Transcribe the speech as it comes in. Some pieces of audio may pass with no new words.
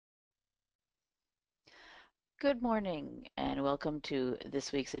Good morning and welcome to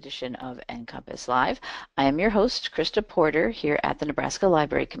this week's edition of NCompass Live. I am your host, Krista Porter, here at the Nebraska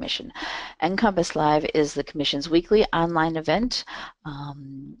Library Commission. NCompass Live is the Commission's weekly online event.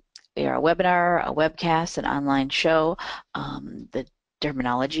 We are a webinar, a webcast, an online show. The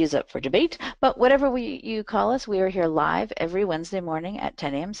terminology is up for debate, but whatever you call us, we are here live every Wednesday morning at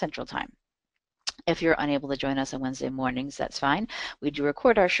 10 a.m. Central Time. If you're unable to join us on Wednesday mornings, that's fine. We do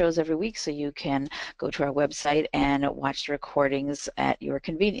record our shows every week, so you can go to our website and watch the recordings at your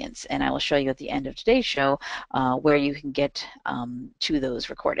convenience. And I will show you at the end of today's show where you can get to those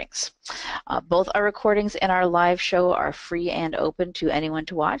recordings. Both our recordings and our live show are free and open to anyone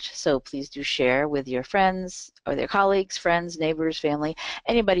to watch, so please do share with your friends or their colleagues, friends, neighbors, family,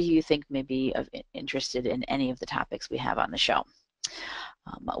 anybody you think may be interested in any of the topics we have on the show.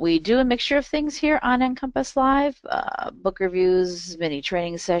 We do a mixture of things here on NCompass Live, book reviews, mini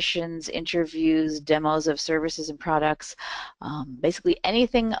training sessions, interviews, demos of services and products, basically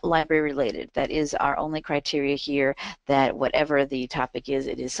anything library related. That is our only criteria here, that whatever the topic is,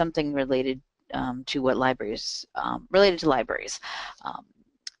 it is something related to what libraries, related to libraries.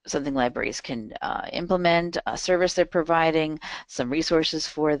 Something libraries can implement, a service they're providing, some resources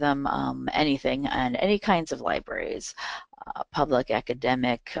for them, anything, and any kinds of libraries. Public,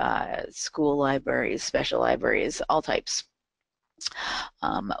 academic, school libraries, special libraries, all types.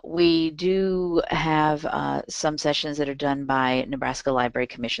 We do have some sessions that are done by Nebraska Library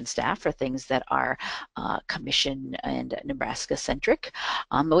Commission staff for things that are Commission and Nebraska centric.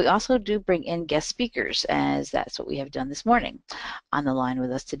 But we also do bring in guest speakers, as that's what we have done this morning. On the line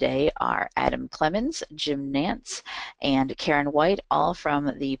with us today are Adam Clemens, Jim Nance, and Karen White, all from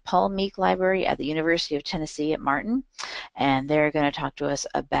the Meek Library at the University of Tennessee at Martin. And they're going to talk to us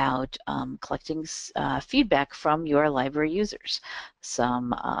about collecting feedback from your library users.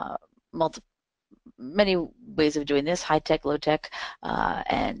 Some many ways of doing this, high-tech, low-tech,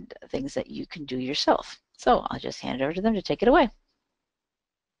 and things that you can do yourself. So I'll just hand it over to them to take it away.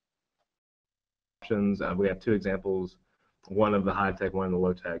 We have two examples, one of the high-tech, one in the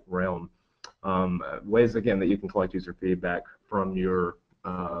low-tech realm. Ways, again, that you can collect user feedback from your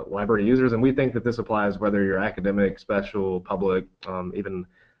library users, and we think that this applies whether you're academic, special, public, even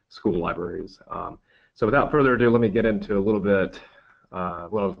school libraries. So without further ado, let me get into a little bit,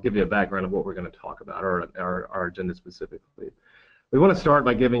 well, give you a background of what we're going to talk about, or our agenda specifically. We want to start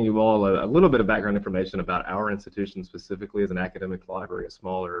by giving you all a little bit of background information about our institution specifically as an academic library, a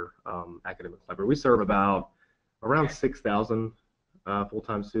smaller academic library. We serve around 6,000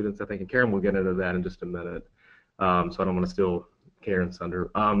 full-time students, I think, and Karen will get into that in just a minute, so I don't want to steal Karen's thunder.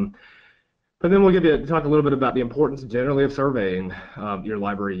 But then we'll talk a little bit about the importance generally of surveying your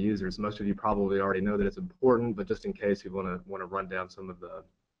library users. Most of you probably already know that it's important, but just in case you want to run down some of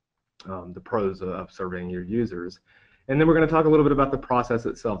the pros of surveying your users. And then we're going to talk a little bit about the process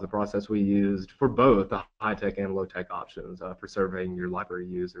itself, the process we used for both the high-tech and low-tech options for surveying your library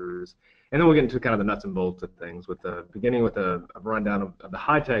users. And then we'll get into kind of the nuts and bolts of things, beginning with a rundown of the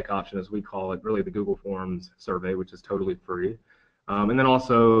high-tech option, as we call it, really the Google Forms survey, which is totally free. And then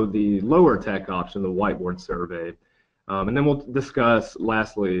also the lower tech option, the whiteboard survey. And then we'll discuss,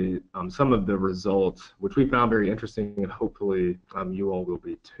 lastly, some of the results, which we found very interesting, and hopefully you all will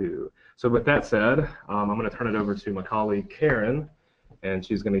be too. So with that said, I'm going to turn it over to my colleague Karen, and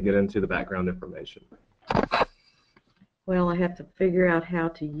she's going to get into the background information. Well, I have to figure out how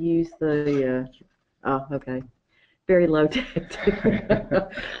to use the, oh, okay. Very low tech.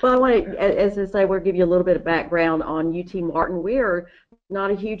 Well, I want to, as I say, we'll give you a little bit of background on UT Martin. We are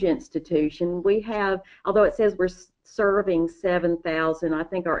not a huge institution. We have, although it says we're serving 7,000, I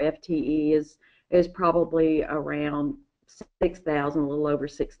think our FTE is probably around 6,000, a little over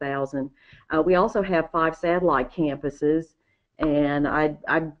 6,000. We also have 5 satellite campuses, and I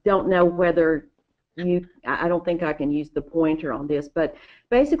don't know whether I don't think I can use the pointer on this, but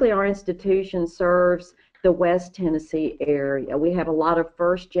basically our institution serves the West Tennessee area. We have a lot of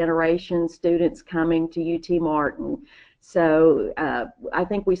first-generation students coming to UT Martin, so I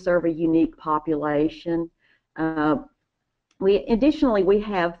think we serve a unique population. Additionally, we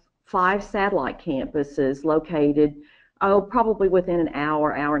have 5 satellite campuses located, probably within an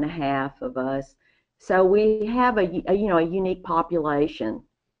hour, hour and a half of us. So we have a unique population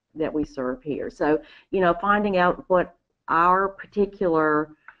that we serve here. So, finding out what our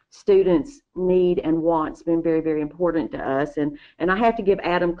particular students need and want has been very, very important to us. And I have to give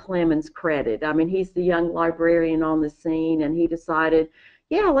Adam Clemens credit. I mean, he's the young librarian on the scene, and he decided,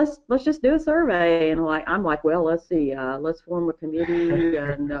 yeah, let's just do a survey. And I'm like, well, let's see, let's form a committee,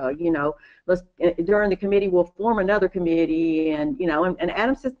 and let's during the committee we'll form another committee, and and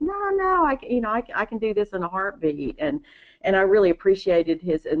Adam says, no, I can do this in a heartbeat, and I really appreciated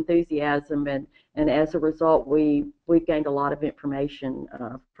his enthusiasm, and as a result, we gained a lot of information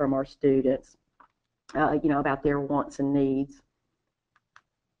from our students, about their wants and needs.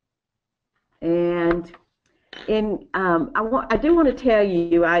 And I do want to tell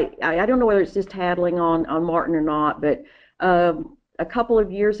you, I don't know whether it's just tattling on Martin or not, but a couple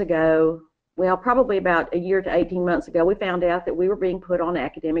of years ago, well, probably about a year to 18 months ago, we found out that we were being put on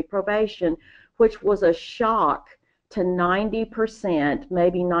academic probation, which was a shock to 90%,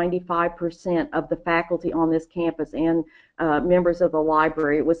 maybe 95% of the faculty on this campus and members of the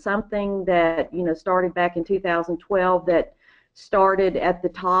library. It was something that started back in 2012 that started at the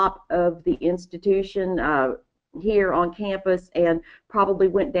top of the institution here on campus and probably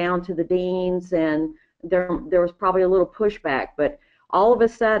went down to the deans, and there was probably a little pushback, but all of a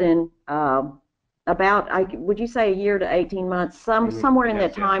sudden, would you say a year to 18 months, somewhere in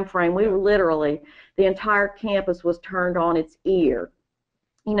that time frame, we were literally, the entire campus was turned on its ear.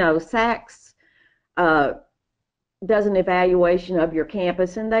 SACS does an evaluation of your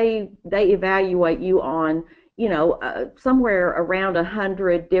campus, and they evaluate you on somewhere around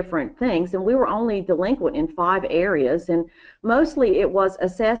 100 different things, and we were only delinquent in 5 areas, and mostly it was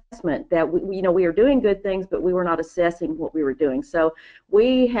assessment that we were doing good things, but we were not assessing what we were doing. So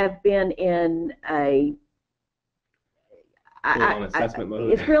we have been in a full-on assessment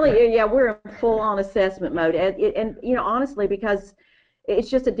mode. It's really, yeah, we're in full-on assessment mode, and honestly, because it's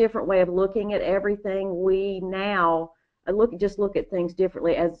just a different way of looking at everything. We now look at things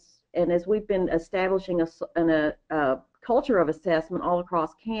differently as we've been establishing a culture of assessment all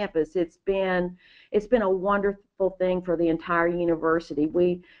across campus. It's been a wonderful thing for the entire university.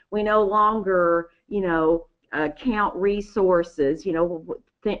 We no longer count resources,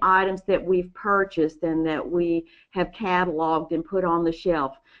 the items that we've purchased and that we have cataloged and put on the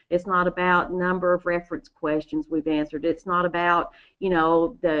shelf. It's not about number of reference questions we've answered. It's not about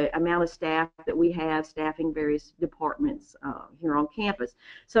the amount of staff that we have staffing various departments here on campus.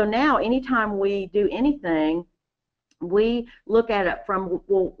 So now anytime we do anything, we look at it from,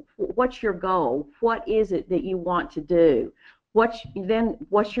 well, what's your goal? What is it that you want to do? What's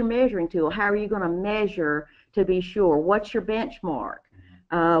your measuring tool? How are you going to measure to be sure? What's your benchmark?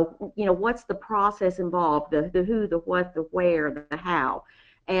 What's the process involved? The who, the what, the where, the how.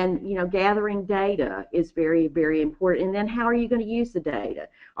 And gathering data is very, very important. And then how are you going to use the data?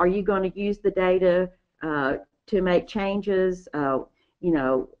 Are you going to use the data to make changes? Close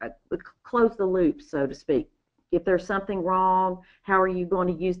the loop, so to speak. If there's something wrong, how are you going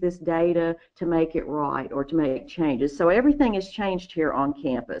to use this data to make it right or to make changes? So everything has changed here on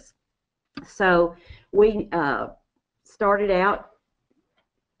campus. So we started out,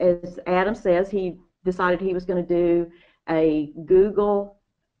 as Adam says, he decided he was going to do a Google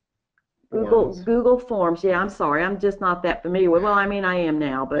Forms. Yeah, I'm sorry, I'm just not that familiar with. Well, I mean, I am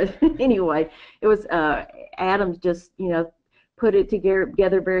now, but anyway, it was Adam just put it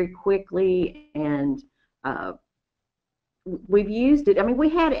together very quickly, and we've used it. I mean, we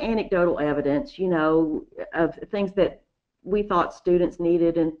had anecdotal evidence, of things that we thought students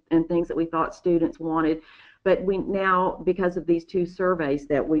needed and things that we thought students wanted. But we now, because of these 2 surveys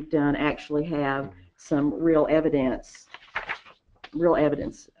that we've done, actually have some real evidence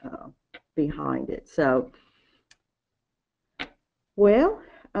behind it. So, well,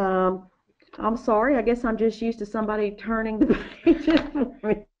 I'm sorry. I guess I'm just used to somebody turning the pages for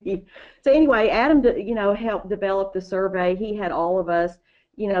me. So anyway, Adam, helped develop the survey. He had all of us,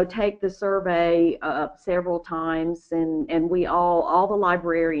 take the survey several times, and we all the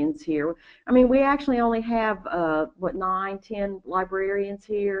librarians here. I mean, we actually only have 9, 10 librarians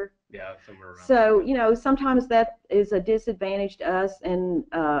here. Yeah, somewhere around. So sometimes that is a disadvantage to us, and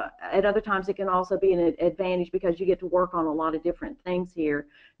at other times it can also be an advantage because you get to work on a lot of different things here,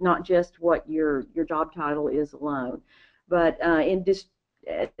 not just what your job title is alone. But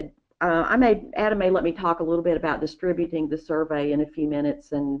Adam may let me talk a little bit about distributing the survey in a few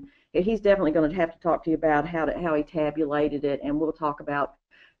minutes, and he's definitely going to have to talk to you about how he tabulated it, and we'll talk about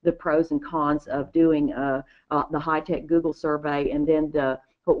the pros and cons of doing the high-tech Google survey, and then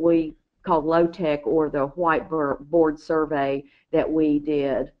what we call low-tech, or the whiteboard survey that we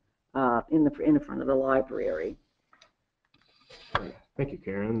did in the front of the library. Thank you,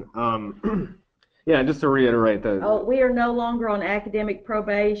 Karen. Yeah, just to reiterate that. Oh, we are no longer on academic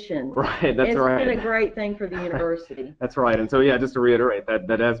probation. Right, that's right. It's been a great thing for the university. That's right, and so yeah, just to reiterate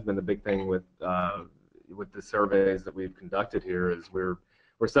that has been the big thing with the surveys that we've conducted here is we're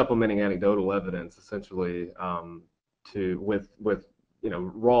we're supplementing anecdotal evidence essentially with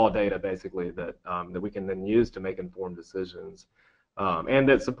raw data basically that that we can then use to make informed decisions. And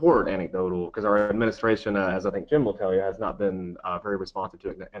that support anecdotal, because our administration, as I think Jim will tell you, has not been very responsive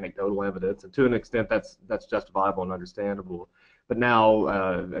to anecdotal evidence, and to an extent that's justifiable and understandable. But now,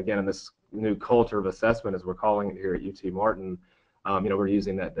 again, in this new culture of assessment, as we're calling it here at UT Martin, we're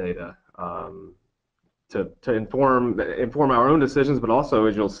using that data to inform our own decisions, but also,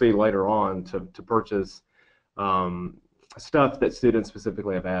 as you'll see later on, to purchase stuff that students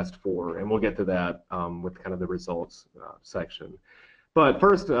specifically have asked for, and we'll get to that with kind of the results section. But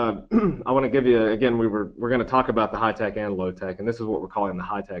first, I want to give you, again, we're going to talk about the high-tech and low-tech, and this is what we're calling the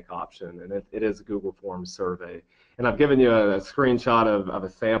high-tech option, and it is a Google Forms survey. And I've given you a screenshot of a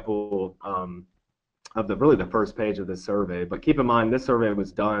sample of really the first page of this survey, but keep in mind this survey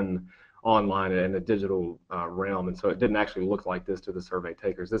was done online in a digital realm, and so it didn't actually look like this to the survey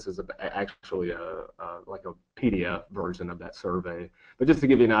takers. This is actually like a PDF version of that survey, but just to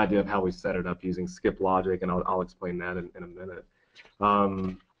give you an idea of how we set it up using skip logic, and I'll explain that in a minute.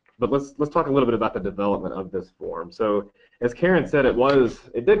 But let's talk a little bit about the development of this form. So as Karen said,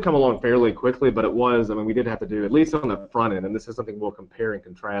 it did come along fairly quickly, but we did have to do, at least on the front end, and this is something we'll compare and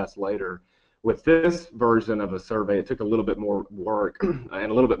contrast later. With this version of a survey, it took a little bit more work and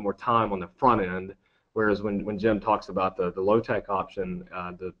a little bit more time on the front end, whereas when Jim talks about the low-tech option,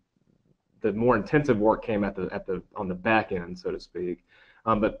 the more intensive work came on the back end, so to speak.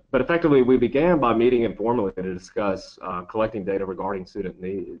 But effectively, we began by meeting informally to discuss collecting data regarding student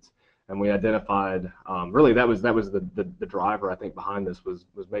needs, and we identified really that was the driver, I think, behind this was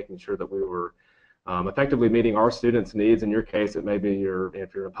making sure that we were effectively meeting our students' needs. In your case, it may be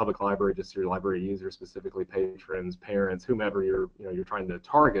if you're in a public library, just your library users, specifically patrons, parents, whomever you're trying to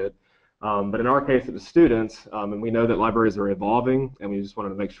target. But in our case, it was students, and we know that libraries are evolving, and we just wanted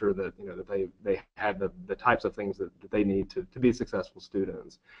to make sure that that they had the types of things that they need to be successful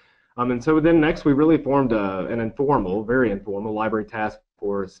students. And so then next, we really formed an informal, very informal library task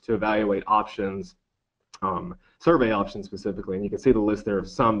force to evaluate options, survey options specifically, and you can see the list there of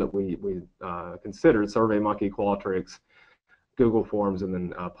some that we considered: SurveyMonkey, Qualtrics, Google Forms, and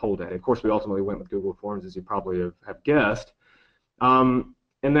then Polldata. Of course, we ultimately went with Google Forms, as you probably have guessed.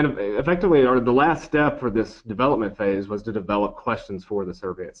 And then effectively, the last step for this development phase was to develop questions for the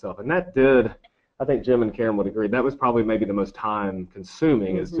survey itself. And that did, I think Jim and Karen would agree, that was probably maybe the most time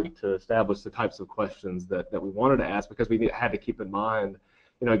consuming, is to establish the types of questions that we wanted to ask, because we had to keep in mind,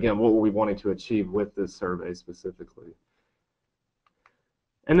 again, what were we wanting to achieve with this survey specifically.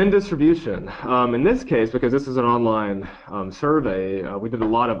 And then distribution. In this case, because this is an online survey, we did a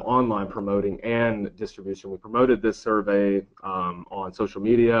lot of online promoting and distribution. We promoted this survey on social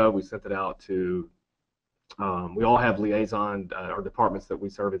media. We sent it out to, we all have liaison, or departments that we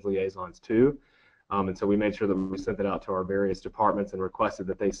serve as liaisons to. And so we made sure that we sent it out to our various departments and requested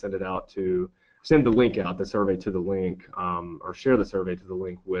that they send it out send the link out, the survey to the link, or share the survey to the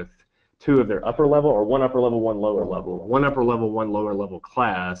link with two of their upper level, or one upper level, one lower level, one upper level, one lower level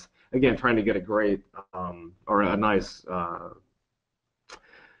class, again, trying to get a great or a nice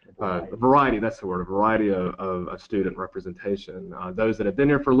variety, that's the word, a variety of student representation. Those that have been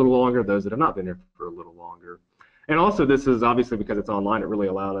here for a little longer, those that have not been here for a little longer. And also, this is obviously, because it's online, it really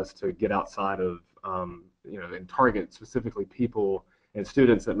allowed us to get outside of, and target specifically people and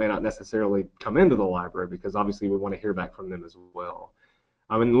students that may not necessarily come into the library, because obviously we want to hear back from them as well.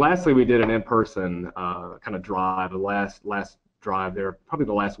 And lastly, we did an in-person kind of drive, the last drive there, probably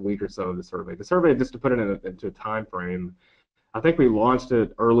the last week or so of the survey. The survey, just to put it into a time frame, I think we launched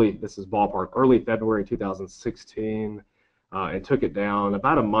it early, this is ballpark, early February 2016, and took it down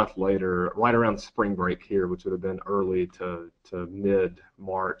about a month later, right around spring break here, which would have been early to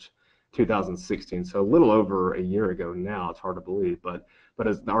mid-March 2016, so a little over a year ago now. It's hard to believe, but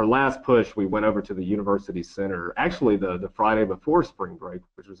as our last push, we went over to the University Center, actually the Friday before spring break,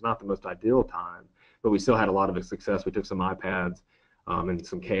 which was not the most ideal time, but we still had a lot of success. We took some iPads and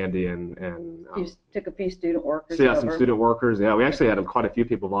some candy, and you took a few student workers. So yeah, some student workers. Yeah, we actually had quite a few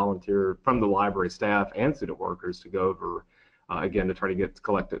people volunteer from the library staff and student workers to go over. Again, to try to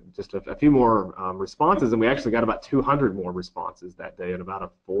collect just a few more responses, and we actually got about 200 more responses that day in about a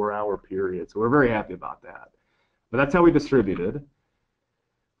 4-hour period. So we're very happy about that. But that's how we distributed.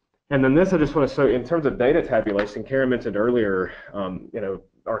 And then this, I just want to show you in terms of data tabulation. Karen mentioned earlier,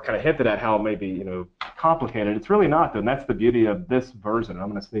 or kind of hinted at how it may be, complicated. It's really not, though, and that's the beauty of this version. I'm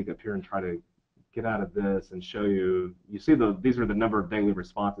going to sneak up here and try to get out of this and show you. You see these are the number of daily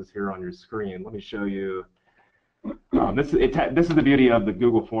responses here on your screen. Let me show you. This is the beauty of the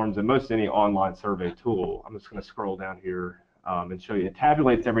Google Forms and most any online survey tool. I'm just going to scroll down here and show you. It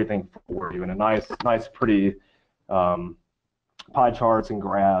tabulates everything for you in a nice, pretty pie charts and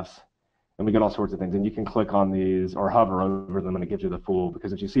graphs, and we get all sorts of things. And you can click on these or hover over them, and it gives you the full.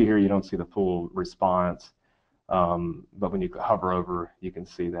 Because as you see here, you don't see the full response, but when you hover over, you can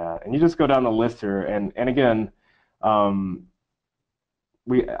see that. And you just go down the list here, and again.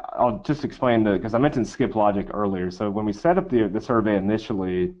 I'll just explain because I mentioned skip logic earlier. So when we set up the survey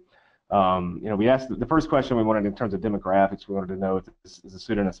initially, we asked the first question we wanted in terms of demographics. We wanted to know if is a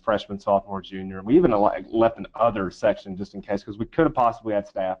student a freshman, sophomore, junior. We even left an other section just in case because we could have possibly had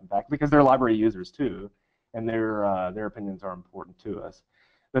staff, in fact, because they're library users too, and their opinions are important to us.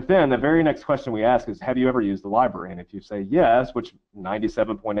 But then the very next question we ask is, have you ever used the library? And if you say yes, which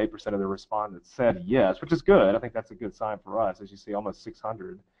 97.8% of the respondents said yes, which is good. I think that's a good sign for us. As you see, almost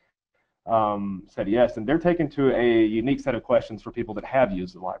 600 said yes. And they're taken to a unique set of questions for people that have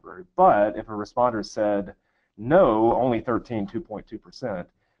used the library. But if a responder said no, only 2.2%,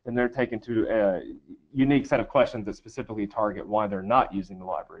 then they're taken to a unique set of questions that specifically target why they're not using the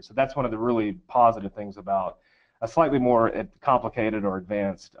library. So that's one of the really positive things about a slightly more complicated or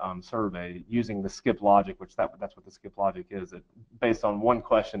advanced survey using the skip logic, which that's what the skip logic is. Based on one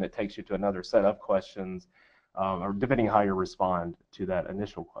question, it takes you to another set of questions, or depending on how you respond to that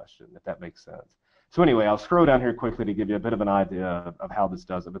initial question, if that makes sense. So anyway, I'll scroll down here quickly to give you a bit of an idea of how this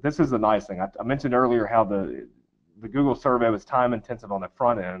does it. But this is the nice thing. I mentioned earlier how the Google survey was time intensive on the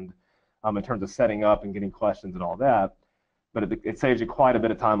front end in terms of setting up and getting questions and all that. But it saves you quite a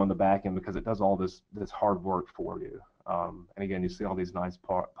bit of time on the back end because it does all this hard work for you. And again, you see all these nice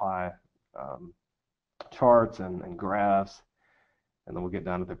pie charts and graphs, and then we'll get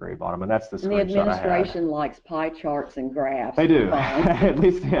down to the very bottom, and that's the screenshot I had. The administration likes pie charts and graphs. They do. At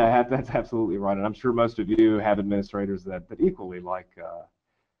least, yeah, that's absolutely right. And I'm sure most of you have administrators that equally like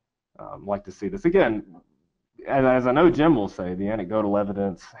to see this. Again, as I know Jim will say, the anecdotal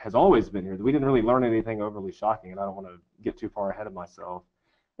evidence has always been here. We didn't really learn anything overly shocking, and I don't want to get too far ahead of myself.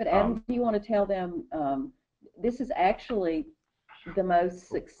 But Adam, do you want to tell them this is actually the most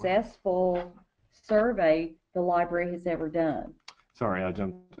successful survey the library has ever done? Sorry,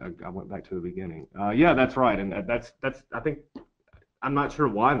 I went back to the beginning. Yeah, that's right, and that's I think I'm not sure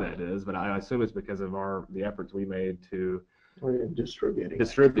why that is, but I assume it's because of the efforts we made to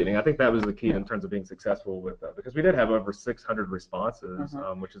distributing. I think that was the key in terms of being successful with because we did have over 600 responses,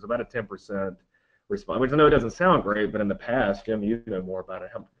 which is about a 10% response. Which I know it doesn't sound great, but in the past, Jim, you know more about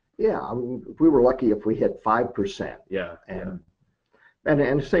it. Yeah, I mean, we were lucky if we hit 5%. Yeah.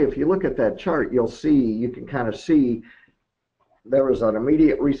 And say if you look at that chart, you can kind of see there was an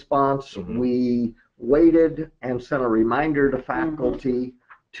immediate response. We waited and sent a reminder to faculty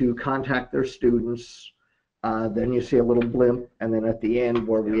to contact their students. Then you see a little blimp, and then at the end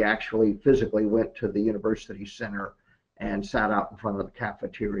where we actually physically went to the university center and sat out in front of the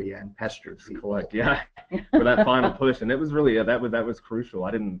cafeteria and pestered people. Collect, yeah, for that final push, and it was really that was crucial. I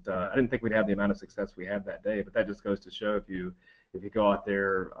didn't think we'd have the amount of success we had that day, but that just goes to show if you go out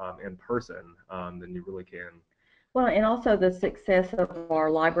there in person, then you really can. Well, and also the success of our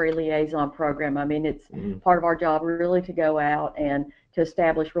library liaison program. I mean, it's part of our job really to go out and to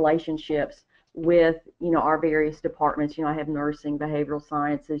establish relationships with our various departments. I have nursing, behavioral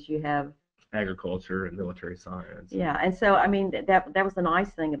sciences, you have agriculture and military science. Yeah, and so I mean that was the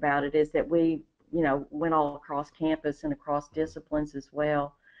nice thing about it, is that we went all across campus and across disciplines as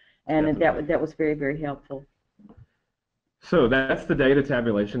well, and that was very, very helpful. So that's the data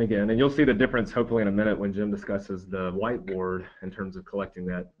tabulation again, and you'll see the difference hopefully in a minute when Jim discusses the whiteboard in terms of collecting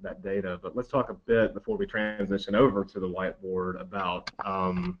that data. But let's talk a bit before we transition over to the whiteboard about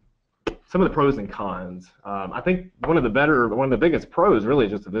some of the pros and cons. I think one of the biggest pros really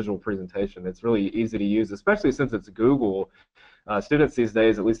is just the visual presentation. It's really easy to use, especially since it's Google. Students these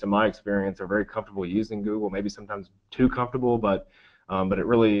days, at least in my experience, are very comfortable using Google, maybe sometimes too comfortable, but it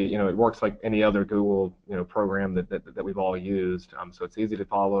really, it works like any other Google, program that we've all used. So it's easy to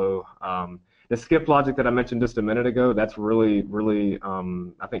follow. The skip logic that I mentioned just a minute ago, that's really, really,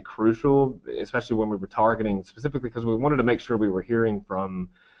 I think, crucial, especially when we were targeting specifically because we wanted to make sure we were hearing from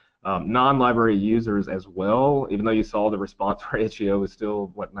non-library users as well. Even though you saw the response ratio was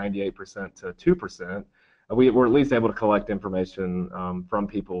still, 98% to 2%, we were at least able to collect information from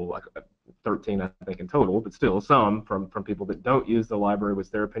people, like 13, I think, in total, but still some from people that don't use the library,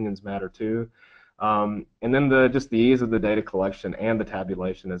 which their opinions matter too. And then just the ease of the data collection and the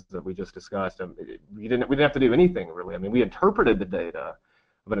tabulation, as that we just discussed. We didn't have to do anything really. I mean, we interpreted the data,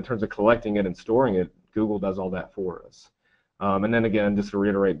 but in terms of collecting it and storing it, Google does all that for us. And then again, just to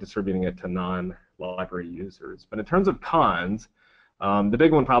reiterate, distributing it to non-library users. But in terms of cons, the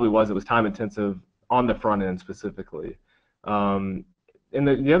big one probably was it was time intensive on the front end specifically. And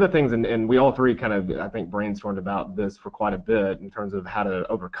the other things, and we all three kind of, I think, brainstormed about this for quite a bit in terms of how to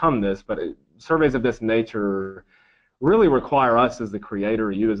overcome this, but surveys of this nature really require us as the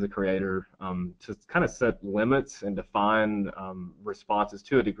creator, you as the creator, to kind of set limits and define responses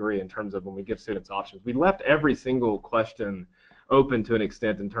to a degree in terms of when we give students options. We left every single question open to an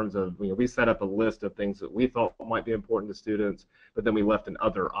extent in terms of, we set up a list of things that we thought might be important to students, but then we left an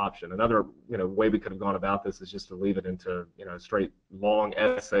other option. Another, way we could have gone about this is just to leave it into, a straight long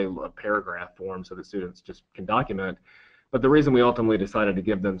essay paragraph form so that students just can document. But the reason we ultimately decided to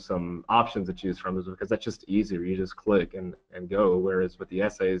give them some options to choose from is because that's just easier. You just click and go. Whereas with the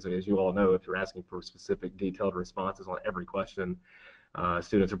essays, as you all know, if you're asking for specific detailed responses on every question,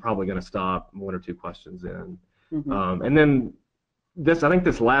 students are probably going to stop one or two questions in. And then I think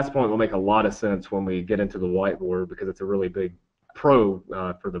this last point will make a lot of sense when we get into the whiteboard, because it's a really big pro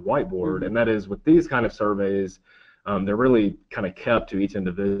for the whiteboard, and that is with these kind of surveys, they're really kind of kept to each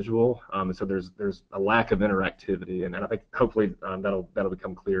individual, and so there's a lack of interactivity, and I think hopefully that'll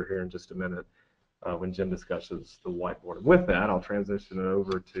become clear here in just a minute when Jim discusses the whiteboard. And with that, I'll transition it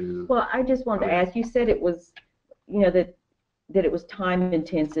over to. Well, I just wanted to ask. You said it was, that it was time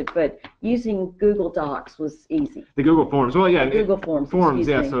intensive, but using Google Docs was easy. The Google Forms. Well, yeah. Google Forms. Forms,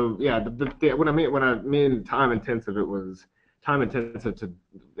 yeah. So yeah, when I mean time intensive, it was time intensive to,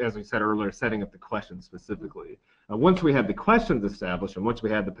 as we said earlier, setting up the questions specifically. Once we had the questions established, and once we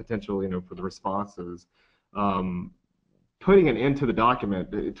had the potential, for the responses, putting it into the document,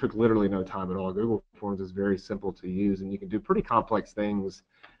 it took literally no time at all. Google Forms is very simple to use, and you can do pretty complex things.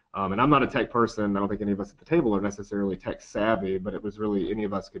 And I'm not a tech person. I don't think any of us at the table are necessarily tech savvy, but it was really, any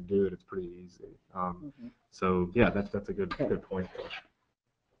of us could do it. It's pretty easy. So yeah, that's a good point.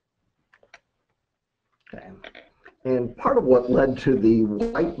 Okay. And part of what led to the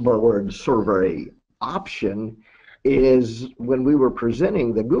whiteboard survey option is when we were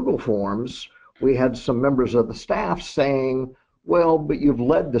presenting the Google Forms, we had some members of the staff saying, well, but you've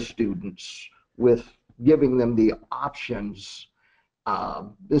led the students with giving them the options.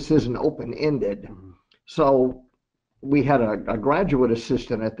 This isn't open-ended. So we had a graduate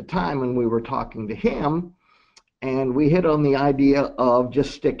assistant at the time, and we were talking to him, and we hit on the idea of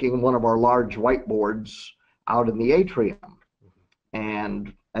just sticking one of our large whiteboards out in the atrium.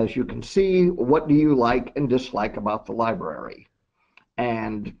 And as you can see, what do you like and dislike about the library?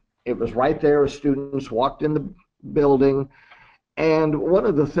 And it was right there as students walked in the building. And one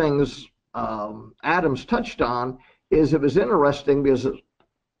of the things Adams touched on is it was interesting because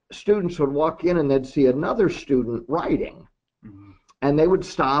students would walk in and they'd see another student writing. And they would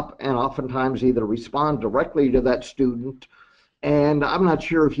stop and oftentimes either respond directly to that student. And I'm not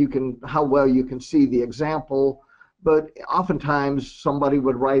sure if how well you can see the example, but oftentimes somebody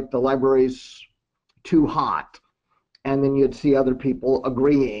would write, the library's too hot. And then you'd see other people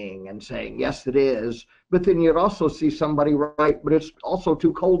agreeing and saying, yes, it is. But then you'd also see somebody write, but it's also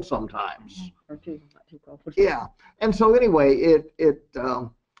too cold sometimes. Or too cold. Yeah. And so anyway,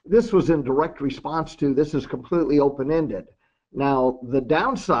 this was in direct response to, this is completely open-ended. Now, the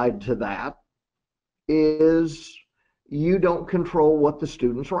downside to that is you don't control what the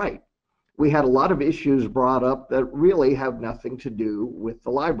students write. We had a lot of issues brought up that really have nothing to do with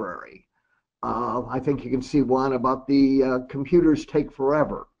the library. I think you can see one about the computers take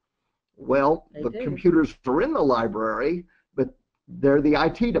forever. Well, the computers are in the library, but they're the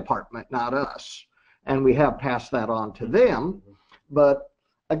IT department, not us. And we have passed that on to them. But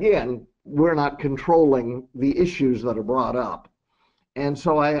again, we're not controlling the issues that are brought up. And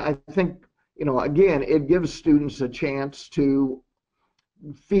so I think, again, it gives students a chance to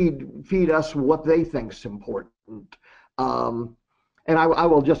feed us what they think is important. And I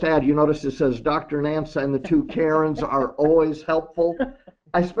will just add, you notice it says Dr. Nance and the two Karens are always helpful.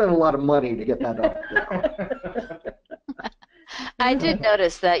 I spent a lot of money to get that up. I did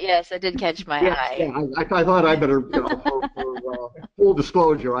notice that, yes, I did catch my eye. Yeah, I thought I better, for full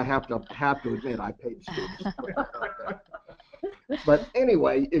disclosure, I have to admit I paid students. But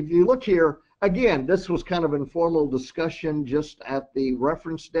anyway, if you look here, again, this was kind of informal discussion just at the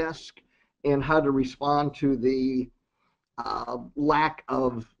reference desk and how to respond to the lack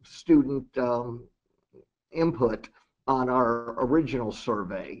of student input on our original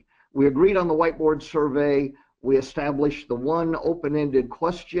survey. We agreed on the whiteboard survey. We established the one open-ended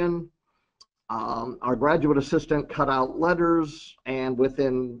question. Our graduate assistant cut out letters, and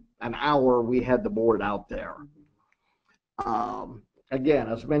within an hour, we had the board out there. Again,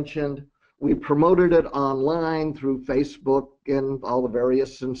 as mentioned, we promoted it online through Facebook and all the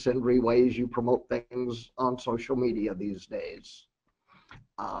various and sundry ways you promote things on social media these days.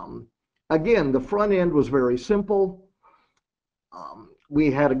 Again, the front end was very simple.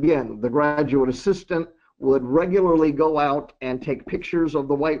 We had, again, the graduate assistant would regularly go out and take pictures of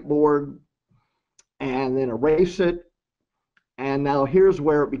the whiteboard and then erase it. And now here's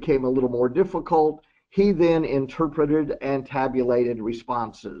where it became a little more difficult. He then interpreted and tabulated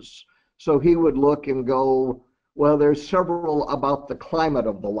responses. So he would look and go, well, there's several about the climate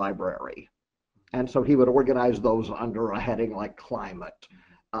of the library. And so he would organize those under a heading like climate.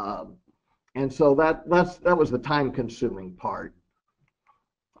 And so that was the time-consuming part.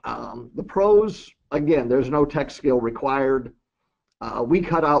 The pros, again, there's no tech skill required. We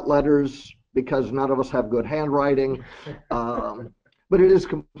cut out letters because none of us have good handwriting. But it is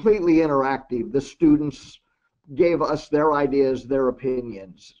completely interactive. The students gave us their ideas, their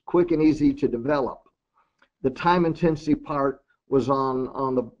opinions, quick and easy to develop. The time-intensive part was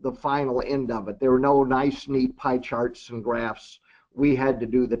on the final end of it. There were no nice, neat pie charts and graphs. We had to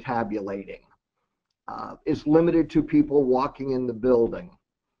do the tabulating. It's limited to people walking in the building.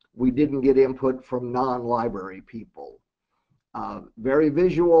 We didn't get input from non-library people. Very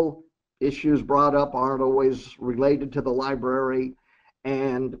visual. Issues brought up aren't always related to the library.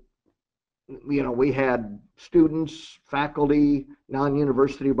 And, you know, we had students, faculty,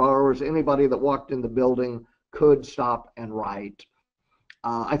 non-university borrowers, anybody that walked in the building could stop and write.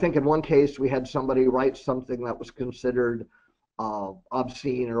 I think in one case we had somebody write something that was considered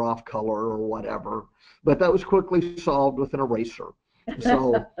obscene or off color or whatever, but that was quickly solved with an eraser.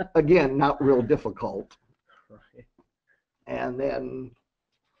 So again, not real difficult. Right. And then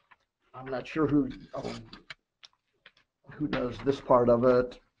I'm not sure who does this part of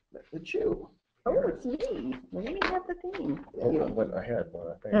it. It's you. Oh, it's me. Let me have the theme. I had one,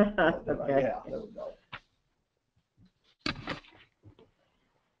 I think. Okay. Yeah, there we go.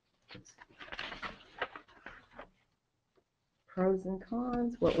 Pros and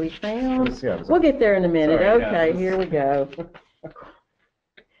cons, what we found. Yeah, We'll get there in a minute. Sorry, Okay, yeah, here we go.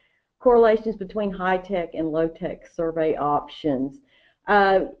 Correlations between high-tech and low-tech survey options.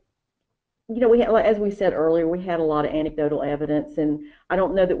 You know, we had, as we said earlier, we had a lot of anecdotal evidence, and I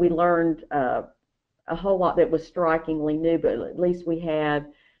don't know that we learned a whole lot that was strikingly new, but at least we had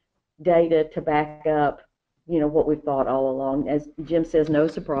data to back up, you know, what we've thought all along. As Jim says, no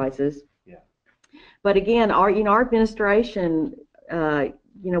surprises. Yeah. But again, our administration, you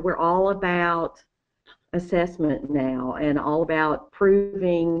know, we're all about assessment now, and all about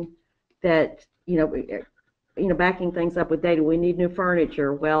proving that, you know, backing things up with data. We need new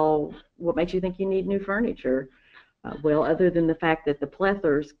furniture. Well, what makes you think you need new furniture? Well, other than the fact that the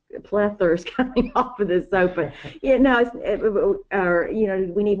plethora's coming off of this sofa, yeah, no, or you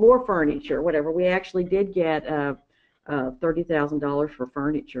know, we need more furniture, whatever. We actually did get $30,000 for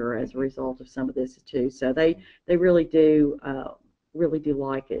furniture as a result of some of this too. So they really do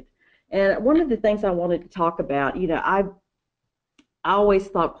like it. And one of the things I wanted to talk about, you know, I always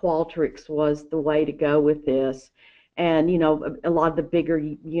thought Qualtrics was the way to go with this. And, you know, a lot of the bigger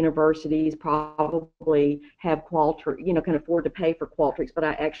universities probably have Qualtrics, you know, can afford to pay for Qualtrics, but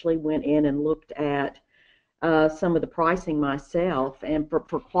I actually went in and looked at some of the pricing myself. And for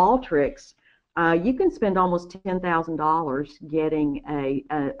Qualtrics, you can spend almost $10,000 getting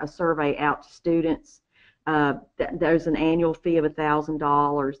a survey out to students. There's an annual fee of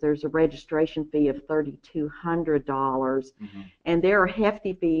 $1,000. There's a registration fee of $3,200, and there are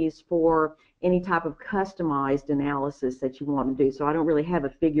hefty fees for any type of customized analysis that you want to do. So I don't really have a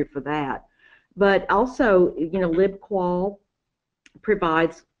figure for that. But also, you know, LibQual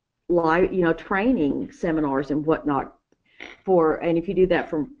provides live, you know, training seminars and whatnot and if you do that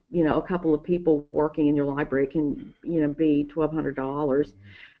from, you know, a couple of people working in your library, it can, you know, be $1,200.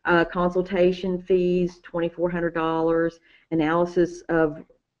 Consultation fees, $2,400. Analysis of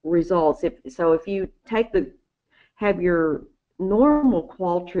results. If you have your normal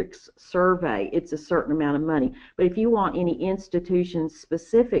Qualtrics survey, it's a certain amount of money. But if you want any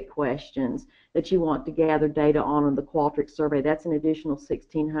institution-specific questions that you want to gather data on the Qualtrics survey, that's an additional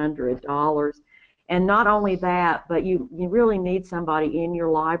 $1,600. And not only that, but you really need somebody in your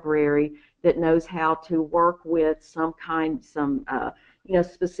library that knows how to work with some you know,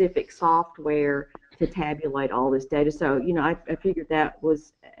 specific software to tabulate all this data. So, you know, I figured that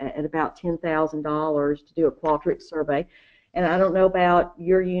was at about $10,000 to do a Qualtrics survey. And I don't know about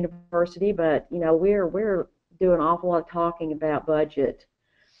your university, but, you know, we're doing an awful lot of talking about budget.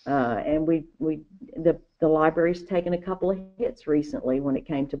 And the library's taken a couple of hits recently when it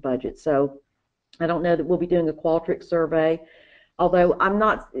came to budget. So I don't know that we'll be doing a Qualtrics survey, although I'm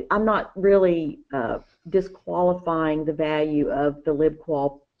not really disqualifying the value of the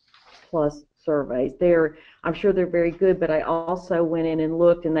LibQual Plus surveys. I'm sure they're very good, but I also went in and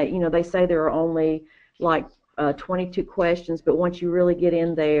looked, and they say there are only like 22 questions, but once you really get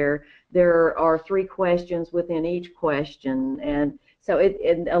in there, there are 3 questions within each question. And so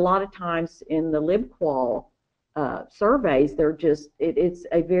and a lot of times in the LibQual surveys, it's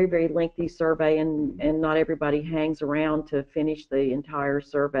a very, very lengthy survey, and not everybody hangs around to finish the entire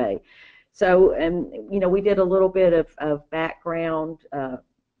survey. So, and we did a little bit of background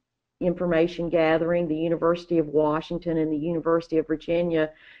information gathering. The University of Washington and the University of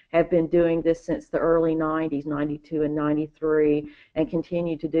Virginia have been doing this since the early 90s, 92 and 93, and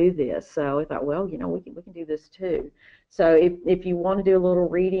continue to do this. So I thought, well, we can do this too. So if you want to do a little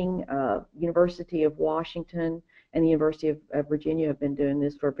reading, University of Washington and the University of Virginia have been doing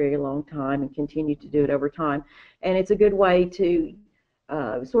this for a very long time and continue to do it over time. And it's a good way to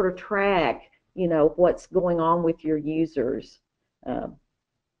sort of track, what's going on with your users.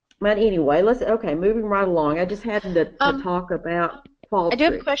 But anyway, moving right along. I just had to talk about fall I do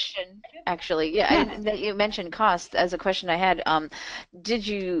have a tricks. question, actually. Yeah, that you mentioned cost as a question I had. Did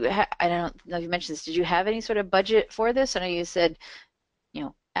you, I don't know if you mentioned this, did you have any sort of budget for this? I know you said,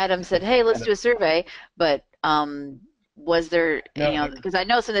 Adam said, hey, let's do a survey, but was there, because I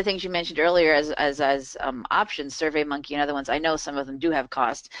know some of the things you mentioned earlier as options, SurveyMonkey and other ones, I know some of them do have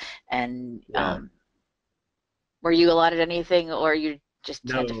cost. And were you allotted anything, or you just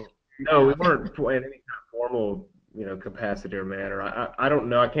had to? No, we weren't in any kind of formal, capacity or manner. I don't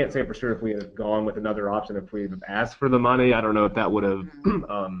know. I can't say for sure if we had gone with another option, if we had asked for the money. I don't know if that would have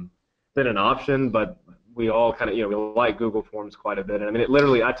been an option, but we all kind of, we like Google Forms quite a bit. And I mean,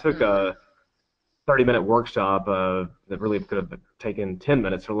 I took a 30-minute workshop that really could have taken 10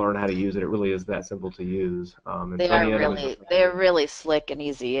 minutes to learn how to use it. It really is that simple to use. They're really slick and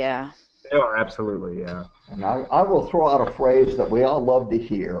easy, yeah. They are, absolutely, yeah. And I will throw out a phrase that we all love to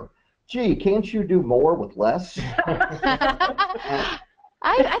hear. Gee, can't you do more with less? I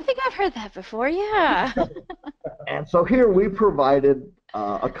think I've heard that before, yeah. And so here we provided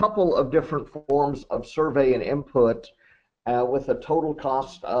a couple of different forms of survey and input with a total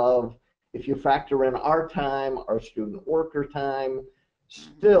cost of, if you factor in our time, our student worker time,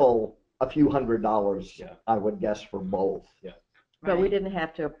 still a few $100s, I would guess, for both. Yeah. But we didn't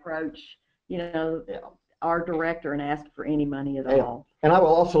have to approach, our director and ask for any money at all. And I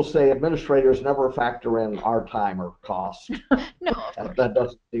will also say administrators never factor in our time or cost. No. That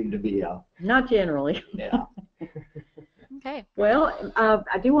doesn't seem to be Not generally. Yeah. Okay. Well,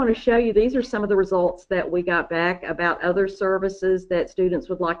 I do want to show you, these are some of the results that we got back about other services that students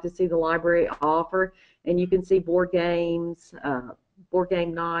would like to see the library offer. And you can see board games, board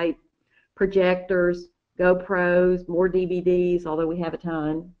game night, projectors, GoPros, more DVDs, although we have a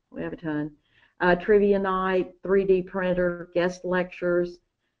ton. Trivia night, 3D printer, guest lectures,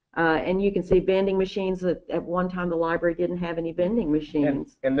 and you can see vending machines. At one time, the library didn't have any vending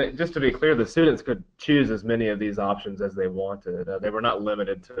machines. And just to be clear, the students could choose as many of these options as they wanted. They were not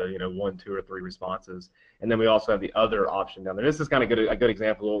limited to 1, 2, or 3 responses. And then we also have the other option down there. This is kind of a good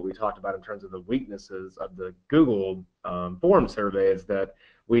example of what we talked about in terms of the weaknesses of the Google form surveys, that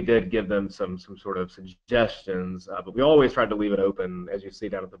we did give them some sort of suggestions, but we always tried to leave it open, as you see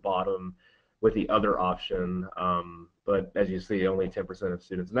down at the bottom, with the other option, but as you see, only 10% of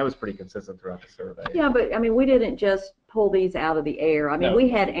students, and that was pretty consistent throughout the survey. Yeah, but I mean, we didn't just pull these out of the air. I mean, we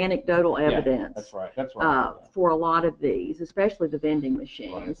had anecdotal evidence. Yeah, that's right. For a lot of these, especially the vending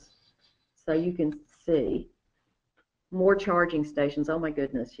machines. Right. So you can see more charging stations. Oh my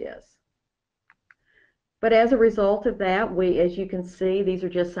goodness, yes. But as a result of that, as you can see, these are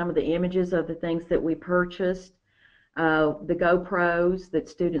just some of the images of the things that we purchased. The GoPros that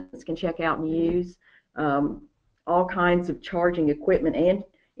students can check out and use, all kinds of charging equipment, and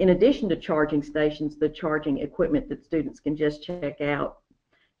in addition to charging stations, the charging equipment that students can just check out.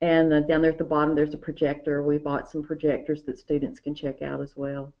 And down there at the bottom, there's a projector. We bought some projectors that students can check out as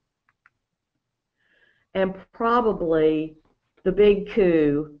well. And probably the big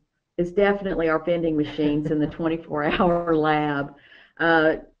coup is definitely our vending machines in the 24-hour lab.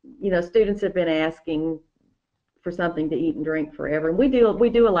 Students have been asking for something to eat and drink forever. And we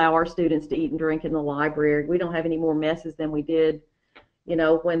do allow our students to eat and drink in the library. We don't have any more messes than we did,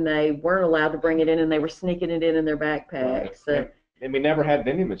 when they weren't allowed to bring it in and they were sneaking it in their backpacks. Right. And we never had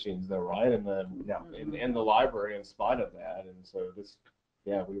vending machines though, right? In the library, in spite of that. And so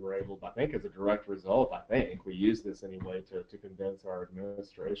we were able, I think as a direct result, we used this anyway to convince our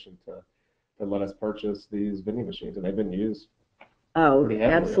administration to let us purchase these vending machines, and they've been used. Oh,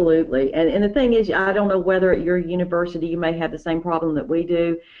 absolutely. And the thing is, I don't know whether at your university you may have the same problem that we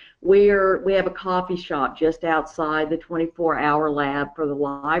do. We have a coffee shop just outside the 24-hour lab for the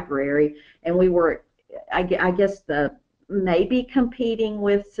library, and we were, I guess, maybe competing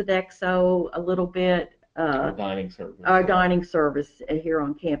with Sodexo a little bit our dining service here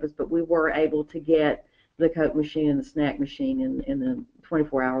on campus, but we were able to get the Coke machine and the snack machine in the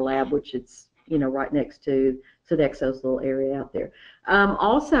 24-hour lab, which it's right next to Sodexo's little area out there.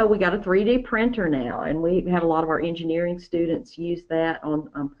 Also, we got a 3D printer now, and we had a lot of our engineering students use that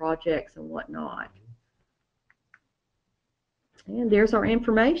on projects and whatnot. And there's our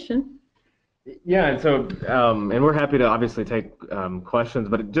information. Yeah, and so, and we're happy to obviously take questions,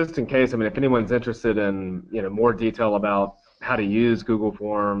 but just in case, I mean, if anyone's interested in, more detail about how to use Google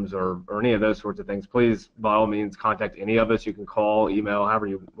Forms or any of those sorts of things, please, by all means, contact any of us. You can call, email,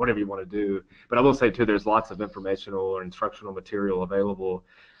 whatever you want to do. But I will say, too, there's lots of informational or instructional material available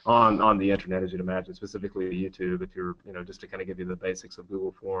on the internet, as you'd imagine, specifically YouTube, if you're, just to kind of give you the basics of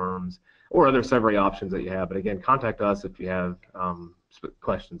Google Forms or other survey options that you have. But again, contact us if you have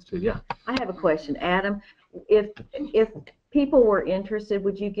questions too. Yeah. I have a question, Adam. If people were interested,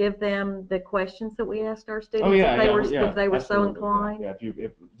 would you give them the questions that we asked our students? Oh, yeah, if they were so inclined? Yeah,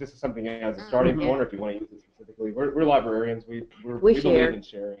 if this is something as a starting point, or if you want to use it specifically, we're librarians. We believe in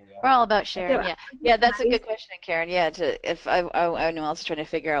sharing. Yeah. We're all about sharing. Yeah, that's a good question, Karen. Yeah, if I know else trying to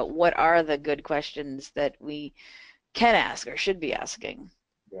figure out what are the good questions that we can ask or should be asking.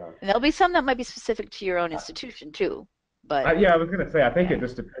 Yeah. And there'll be some that might be specific to your own institution too. But yeah, I was going to say, I think it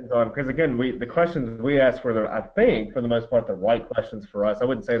just depends on, because again, the questions we ask I think for the most part, the right questions for us. I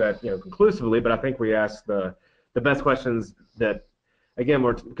wouldn't say that conclusively, but I think we asked the best questions that, again,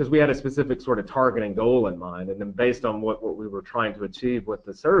 because we had a specific sort of target and goal in mind, and then based on what we were trying to achieve with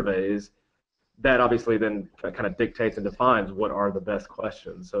the surveys, that obviously then kind of dictates and defines what are the best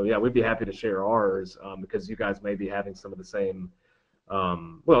questions. So yeah, we'd be happy to share ours because you guys may be having some of the same.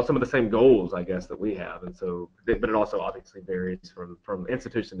 Some of the same goals, I guess, that we have, and so, but it also obviously varies from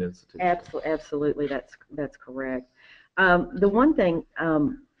institution to institution. Absolutely, that's correct. The one thing,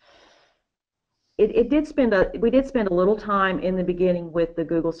 we did spend a little time in the beginning with the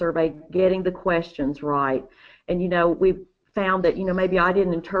Google survey getting the questions right, and we found that maybe I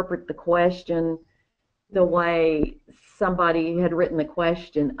didn't interpret the question the way somebody had written the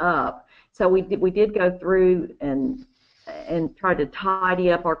question up, so we did go through and try to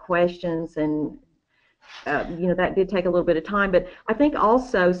tidy up our questions, and that did take a little bit of time. But I think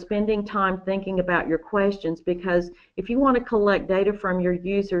also spending time thinking about your questions, because if you want to collect data from your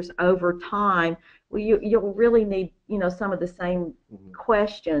users over time, well, you'll really need some of the same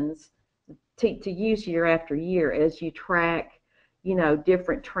questions to use year after year as you track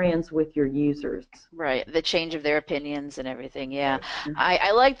different trends with your users. Right, the change of their opinions and everything. Yeah,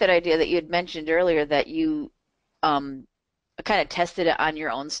 I like that idea that you had mentioned earlier, that you kind of tested it on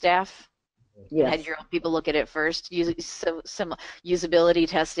your own staff. Yes. Had your own people look at it first. Some usability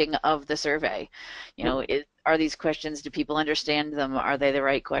testing of the survey. Are these questions, do people understand them? Are they the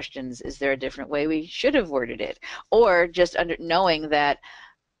right questions? Is there a different way we should have worded it? Or just knowing that,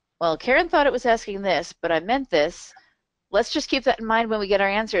 well, Karen thought it was asking this, but I meant this. Let's just keep that in mind when we get our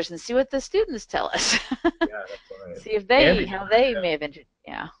answers and see what the students tell us. Yeah, that's right. See if how they may have entered.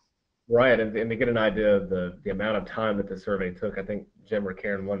 Yeah. Right, and to get an idea of the amount of time that the survey took, I think Jim or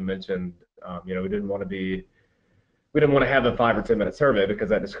Karen mentioned, we didn't want to have a 5 or 10 minute survey because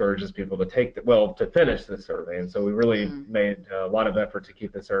that discourages people to to finish the survey, and so we really made a lot of effort to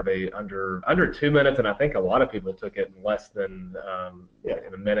keep the survey under 2 minutes, and I think a lot of people took it in less than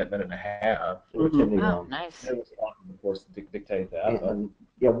in a minute and a half. Oh, nice. It was often, of course, to dictate that. And,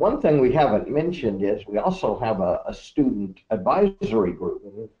 one thing we haven't mentioned is we also have a student advisory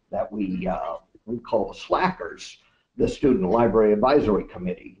group that we call the Slackers, the Student Library Advisory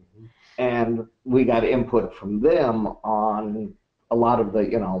Committee. And we got input from them on a lot of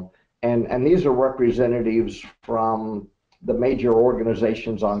the, and these are representatives from the major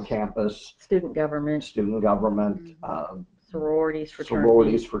organizations on campus. Student government. Sororities,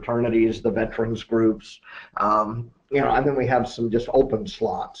 fraternities, the veterans groups, and then we have some just open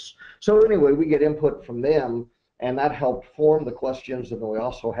slots. So anyway, we get input from them, and that helped form the questions, and then we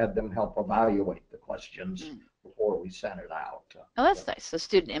also had them help evaluate the questions before we sent it out. Oh, that's nice. So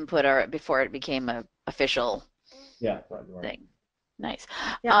student input before it became an official thing. Nice.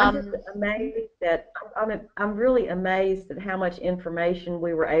 Yeah, I'm just amazed that I'm really amazed at how much information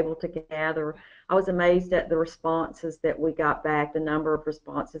we were able to gather. I was amazed at the responses that we got back, the number of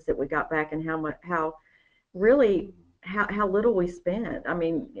responses that we got back, and how little we spent. I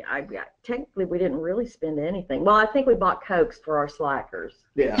mean, technically we didn't really spend anything. Well, I think we bought Cokes for our Slackers.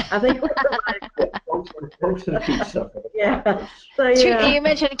 Yeah. I think we Cokes and pizza. Yeah. So, yeah. You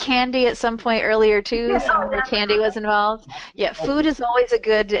mentioned candy at some point earlier too. Yeah, some where candy was involved. Yeah, food is always a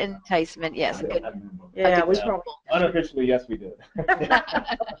good enticement. Yes. Yeah, we unofficially, yes, we did.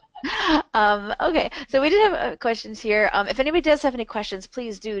 Okay, so we did have questions here. If anybody does have any questions,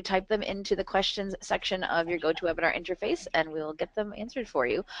 please do type them into the questions section of your GoToWebinar interface, and we'll get them answered for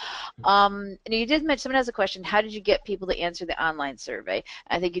you. And you did mention, someone has a question, how did you get people to answer the online survey?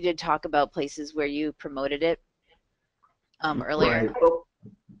 I think you did talk about places where you promoted it earlier. Right. Well,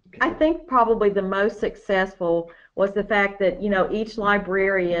 I think probably the most successful was the fact that, each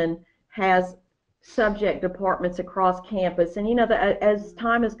librarian has subject departments across campus. And, as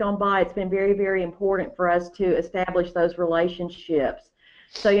time has gone by, it's been very, very important for us to establish those relationships.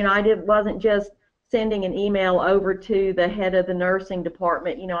 So, I wasn't just sending an email over to the head of the nursing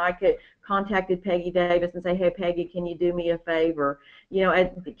department. I contacted Peggy Davis and say, hey, Peggy, can you do me a favor?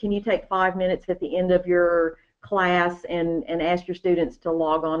 Can you take 5 minutes at the end of your class and ask your students to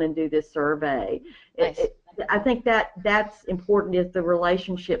log on and do this survey? Nice. I think that's important, is the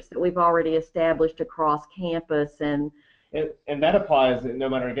relationships that we've already established across campus. And that applies no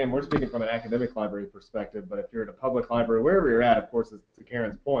matter, again, we're speaking from an academic library perspective, but if you're at a public library, wherever you're at, of course, to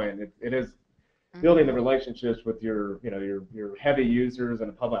Karen's point, it is building the relationships with your heavy users in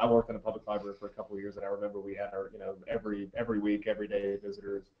a public. I worked in a public library for a couple of years, and I remember we had our, every week, every day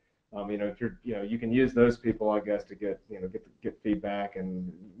visitors. If you're, you can use those people, I guess, to get feedback,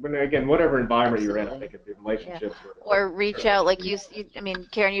 and again, whatever environment you're in, I think if the relationships or reach out, like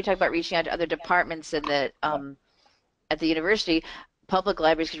Karen, you talked about reaching out to other departments in the at the university. Public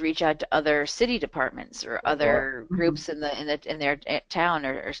libraries could reach out to other city departments or other groups in their town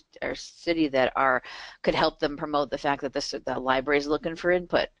or city that could help them promote the fact that the library is looking for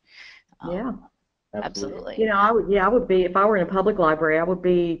input. Yeah. Absolutely. I would be, if I were in a public library, I would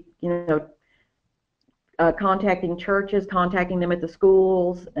be, contacting churches, contacting them at the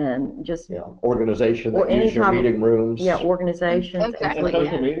schools, and just organizations or that use your meeting rooms. Yeah, organizations. Exactly. And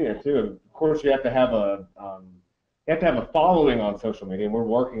social media too. Of course, you have to have a following on social media, and we're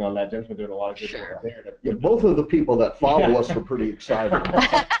working on that. Jim's been doing a lot of good work there. Yeah, both of the people that follow us are pretty excited.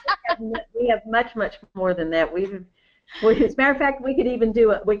 We have much more than that. As a matter of fact, we could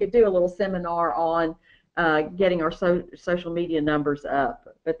do a little seminar on getting our social media numbers up,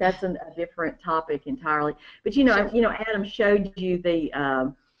 but that's a different topic entirely. But Adam showed you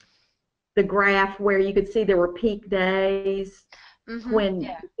the graph where you could see there were peak days when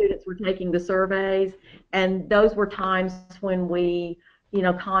students were taking the surveys, and those were times when we,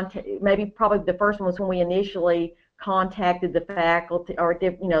 probably the first one was when we initially contacted the faculty or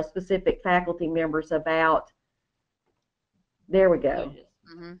specific faculty members about. There we go.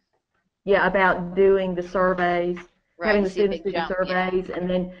 Yeah, about doing the surveys, having the students do the surveys, and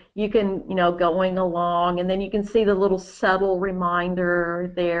then you can, going along, and then you can see the little subtle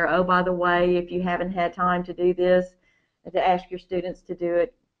reminder there. Oh, by the way, if you haven't had time to do this, to ask your students to do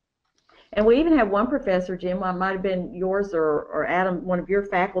it. And we even have one professor, Jim, it might have been yours or Adam, one of your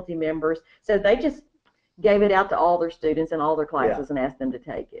faculty members, so they just gave it out to all their students in all their classes and asked them to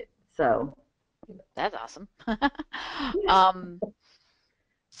take it. So. That's awesome.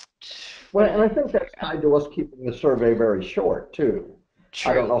 Well, and I think that's tied to us keeping the survey very short, too.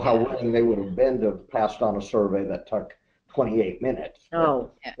 True, I don't know how willing they would have been to have passed on a survey that took 28 minutes.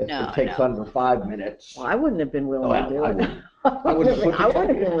 Oh. It takes under 5 minutes. Well, I wouldn't have been willing to do it. I wouldn't have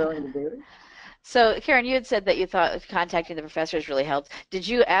been willing to do it. So, Karen, you had said that you thought contacting the professors really helped. Did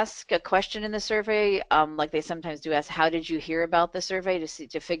you ask a question in the survey, like they sometimes do ask, how did you hear about the survey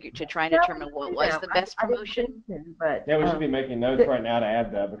to try and determine what was the best promotion? We should be making notes right now to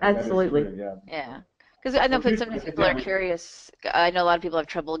add that. Absolutely. That is true, yeah. Because I know sometimes people are curious. I know a lot of people have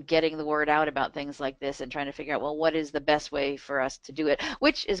trouble getting the word out about things like this and trying to figure out, well, what is the best way for us to do it,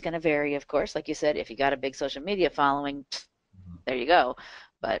 which is going to vary, of course. Like you said, if you got a big social media following, there you go.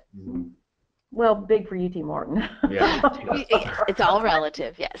 But well, big for UT Martin. Yeah. It's all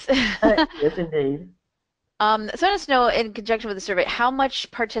relative, yes. Yes, indeed. So I want to know, in conjunction with the survey, how much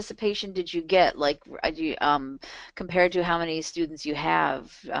participation did you get, like, compared to how many students you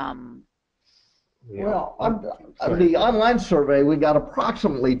have? Well, the online survey, we got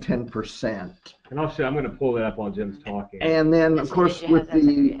approximately 10%. And I'm going to pull that up while Jim's talking. And then, of course,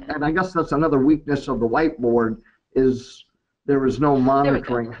 and I guess that's another weakness of the whiteboard, is there is no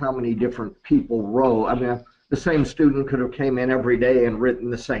monitoring how many different people wrote. I mean, the same student could have came in every day and written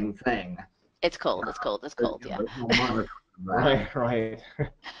the same thing. It's cold, yeah. There's no monitoring of that. Right.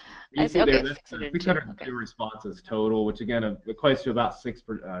 You see there, that's 602 responses total, which again equates to about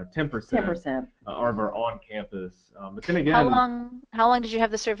 10% of our on-campus. But then again, how long did you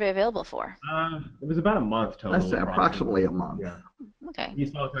have the survey available for? It was about a month total. That's approximately a month. Yeah. Okay. You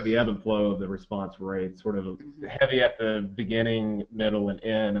saw kind of the ebb and flow of the response rate, sort of heavy at the beginning, middle, and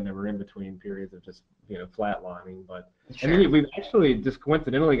end, and then we're in between periods of just flatlining. But Sure. and then we've actually just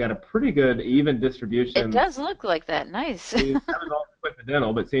coincidentally got a pretty good even distribution. It does look like that. Nice. That was all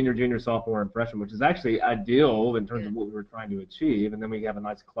coincidental, but senior, junior, sophomore, and freshman, which is actually ideal in terms of what we were trying to achieve. And then we have a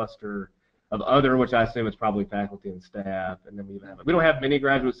nice cluster of other, which I assume is probably faculty and staff. And then we don't have many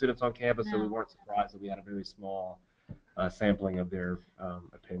graduate students on campus, so we weren't surprised that we had a very small sampling of their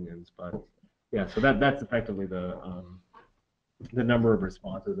opinions. But yeah, so that's effectively the number of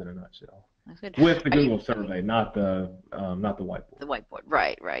responses in a nutshell. With the Google survey, not the whiteboard. The whiteboard,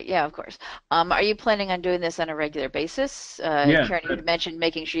 right. Yeah, of course. Are you planning on doing this on a regular basis? Yeah. Karen, you mentioned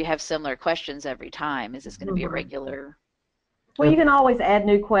making sure you have similar questions every time. Is this going to be a regular? Well, you can always add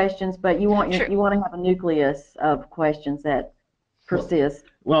new questions, but you want to have a nucleus of questions that persist.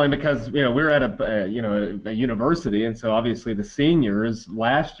 Well, and because we're at a university, and so obviously the seniors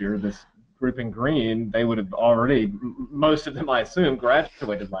last year, this group in green, they would have already, most of them I assume,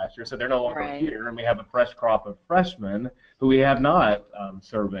 graduated last year, so they're no longer here, and we have a fresh crop of freshmen who we have not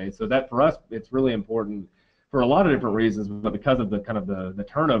surveyed. So that for us, it's really important for a lot of different reasons, but because of the kind of the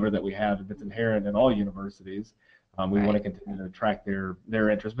turnover that we have that's inherent in all universities. We want to continue to track their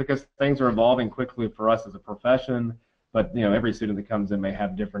interest because things are evolving quickly for us as a profession. But every student that comes in may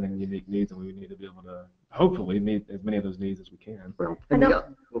have different and unique needs, and we need to be able to hopefully meet as many of those needs as we can. Well,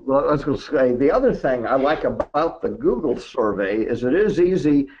 I was going to say the other thing I like about the Google survey is it is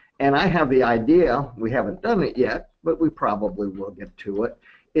easy, and I have the idea. We haven't done it yet, but we probably will get to it.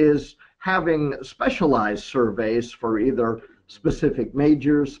 Is having specialized surveys for either specific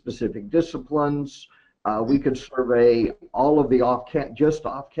majors, specific disciplines. We could survey all of the just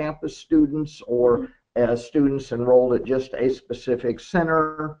off-campus students or students enrolled at just a specific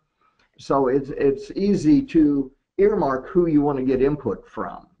center. So it's easy to earmark who you want to get input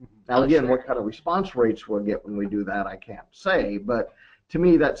from. Now, again, what kind of response rates we'll get when we do that, I can't say. But to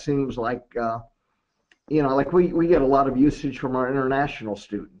me, that seems like, like we get a lot of usage from our international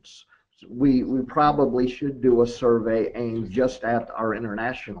students. We probably should do a survey aimed just at our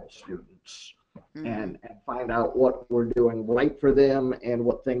international students. And find out what we're doing right for them and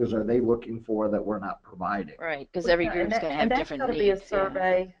what things are they looking for that we're not providing. Right, because every group's going to have different needs. And that's going to be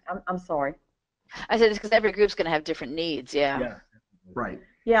a survey. I'm sorry. I said it's because every group's going to have different needs, Yeah. Right.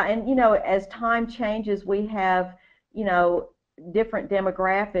 Yeah, and as time changes, we have, different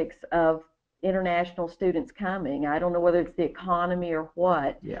demographics of international students coming. I don't know whether it's the economy or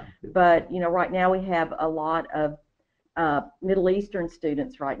what. Yeah. But, right now we have a lot of Middle Eastern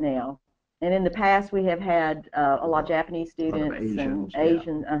students right now. And in the past, we have had a lot of Japanese students and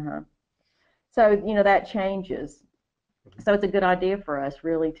Asian. So, that changes. So it's a good idea for us,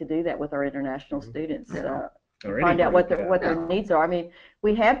 really, to do that with our international students. Find out what their needs are. I mean,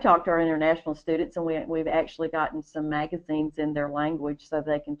 we have talked to our international students, and we've actually gotten some magazines in their language so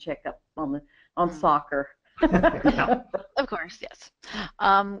they can check up on soccer. Of course, yes.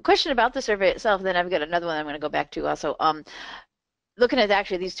 Question about the survey itself. Then I've got another one I'm going to go back to also. Looking at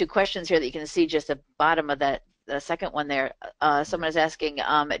actually these two questions here that you can see just at the bottom of the second one there, someone is asking,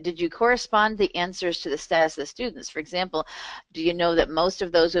 did you correspond the answers to the status of the students? For example, do you know that most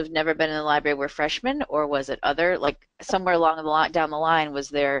of those who have never been in the library were freshmen, or was it other, like somewhere along the line, down the line, was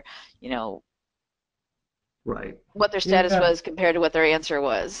there, right, what their status was compared to what their answer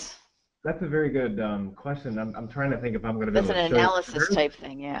was? That's a very good question. I'm trying to think if I'm going to be able to That's an analysis type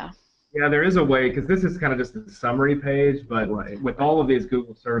thing, yeah. Yeah, there is a way, because this is kind of just a summary page, but with all of these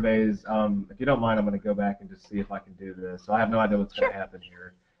Google surveys, if you don't mind, I'm going to go back and just see if I can do this. So I have no idea what's going to happen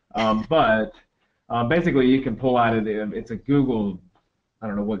here. But basically, you can pull out it's a Google, I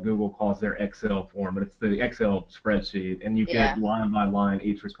don't know what Google calls their Excel form, but it's the Excel spreadsheet, and you get line by line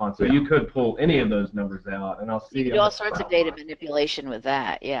each response. So you could pull any of those numbers out, and I'll see. You can do all sorts of data manipulation with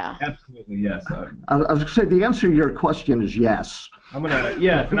that, yeah. Absolutely, yes. I was going to say the answer to your question is yes. And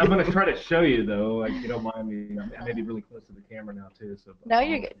I'm gonna try to show you though, like, if you don't mind me. I may be really close to the camera now too. So. No,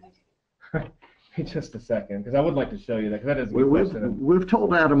 you're good. Just a second, because I would like to show you that, because that is a good question. We've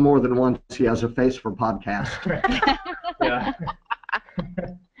told Adam more than once he has a face for podcast. Yeah.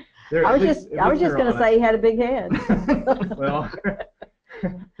 I was just going to say he had a big head. Well.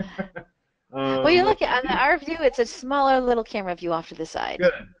 Well, you look at on our view, it's a smaller little camera view off to the side.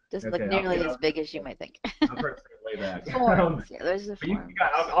 Good. Doesn't look nearly as big as you might think. I'll try to lay back. Forms. Yeah, there's the forms.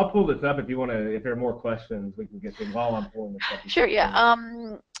 I'll pull this up if you want to. If there are more questions, we can get to while I'm pulling this up. Sure. Yeah.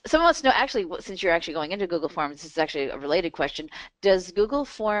 Someone wants to know, actually, since you're actually going into Google Forms, this is actually a related question. Does Google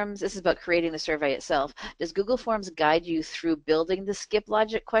Forms, this is about creating the survey itself, does Google Forms guide you through building the skip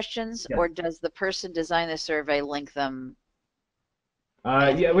logic questions, or does the person design the survey link them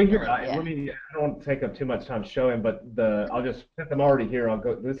Yeah, we hear. Yeah. Let me. I don't want to take up too much time showing, but I'll just since I'm already here. I'll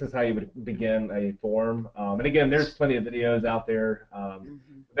go. This is how you would begin a form. And again, there's plenty of videos out there.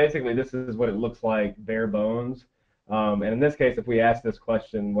 Basically, this is what it looks like, bare bones. And in this case, if we ask this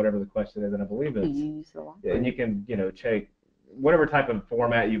question, whatever the question is, and I believe it's, and you can, check whatever type of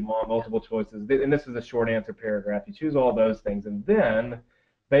format you want, multiple choices. And this is a short answer paragraph. You choose all those things, and then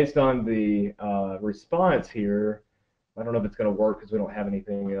based on the response here. I don't know if it's going to work because we don't have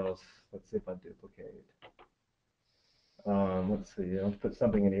anything else. Let's see if I duplicate. Let's see. I'll put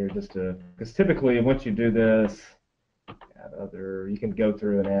something in here just to, because typically once you do this, add other, you can go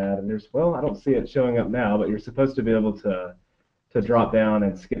through and add, and there's, well, I don't see it showing up now, but you're supposed to be able to drop down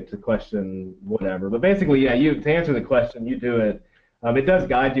and skip to question whatever. But basically, yeah, to answer the question, you do it. It does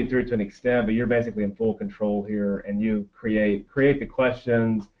guide you through to an extent, but you're basically in full control here, and you create the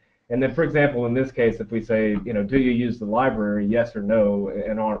questions. And then, for example, in this case, if we say, do you use the library, yes or no,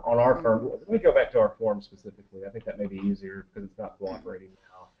 and on our form, let me go back to our form specifically. I think that may be easier because it's not cooperating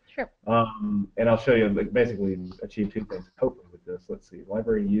now. Sure. And I'll show you, basically, achieve two things, hopefully, with this. Let's see,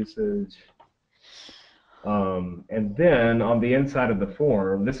 library usage. And then on the inside of the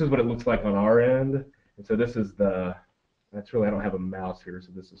form, this is what it looks like on our end. And so this is that's really, I don't have a mouse here,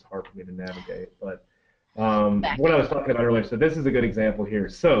 so this is hard for me to navigate. But what I was talking about earlier, so this is a good example here.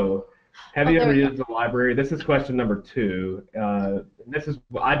 So have you ever used the library? This is question number 2.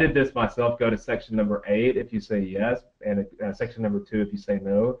 I did this myself. Go to section number 8 if you say yes, and section number 2 if you say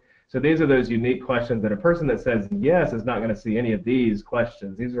no. So these are those unique questions that a person that says yes is not going to see any of these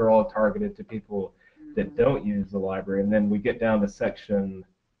questions. These are all targeted to people that don't use the library. And then we get down to section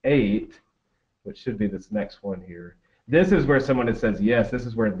 8, which should be this next one here. This is where someone that says yes, this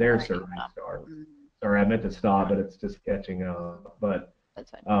is where their survey starts. Sorry, I meant to stop, but it's just catching up. But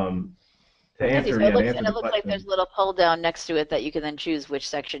That's fine. to answer, yeah, to answer it the looks like question. there's a little pull down next to it that you can then choose which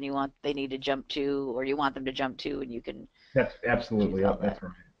section they need to jump to, or you want them to jump to, and you can. That's absolutely, yep, that's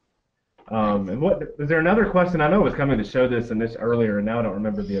right. And what is there another question? I know I was coming to show this and this earlier, and now I don't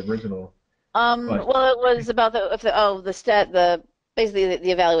remember the original. Well, it was about basically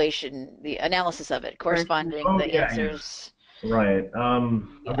the evaluation, the analysis of it, corresponding the answers. Right.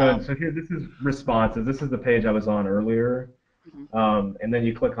 So here, this is responses. This is the page I was on earlier. And then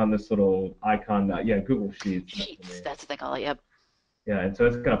you click on this little icon, Google Sheets. That's what they call it, yep. Yeah, and so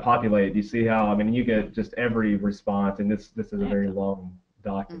it's going to populate. You see how, you get just every response, and this is a very long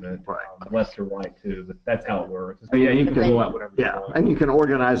document, left to right too, but that's how it works. So yeah, you can pull out whatever you want. And you can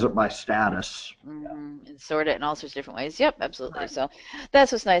organize it by status. And sort it in all sorts of different ways. Yep, absolutely. Right. So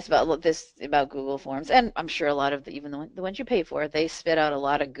that's what's nice about Google Forms, and I'm sure a lot of even the ones you pay for, they spit out a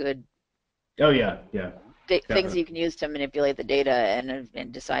lot of good. Oh yeah. Things you can use to manipulate the data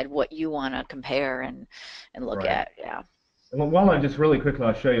and decide what you want to compare and look at. Yeah. And while I'm just really quickly,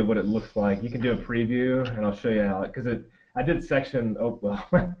 I'll show you what it looks like. You can do a preview, and I'll show you how because I did section. Oh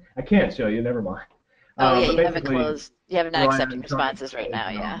well, I can't show you. Never mind. You haven't closed. You haven't accepted responses right now.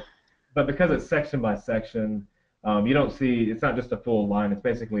 Yeah. But because it's section by section, you don't see. It's not just a full line. It's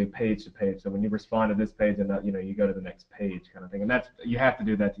basically page to page. So when you respond to this page, and you go to the next page, kind of thing. And you have to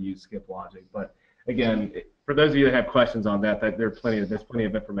do that to use skip logic. But again, for those of you that have questions on that, there's plenty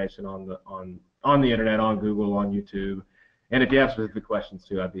of information on the internet, on Google, on YouTube. And if you have specific questions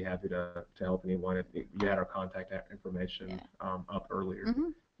too, I'd be happy to help anyone. If you had our contact information up earlier.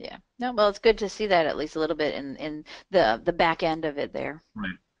 Yeah. No, well, it's good to see that at least a little bit in the back end of it there.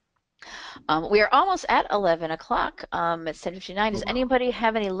 Right. We are almost at 11 o'clock. It's 10:59. Does anybody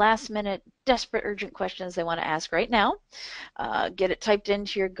have any last-minute, desperate, urgent questions they want to ask right now? Get it typed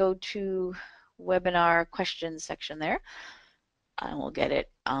into your go-to webinar questions section there, and we'll get it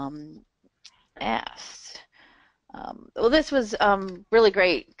asked. Well, this was really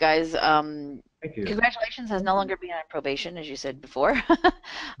great, guys. Thank you. Congratulations as no longer being on probation, as you said before.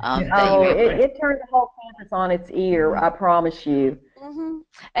 It turned the whole campus on its ear, I promise you.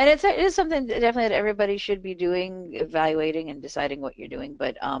 And it is something definitely that everybody should be doing, evaluating and deciding what you're doing.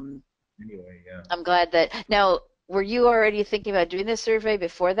 But anyway, yeah. I'm glad that now. Were you already thinking about doing this survey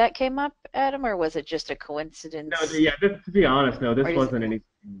before that came up, Adam, or was it just a coincidence? No, to be honest, no, this wasn't anything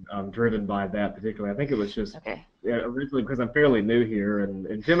driven by that particularly. I think it was just originally because I'm fairly new here,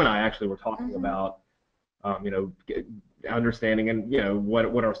 and Jim and I actually were talking about, understanding and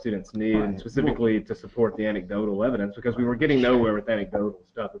what our students need, and specifically to support the anecdotal evidence, because we were getting nowhere with anecdotal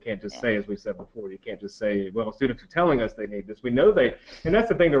stuff. We can't just say, as we said before, you can't just say, well, students are telling us they need this. We know and that's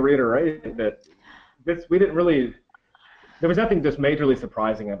the thing to reiterate that. We didn't really. There was nothing just majorly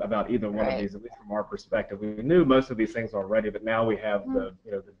surprising about either one of these, at least from our perspective. We knew most of these things already, but now we have the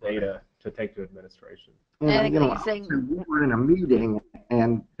data to take to administration. And, you know, we were in a meeting,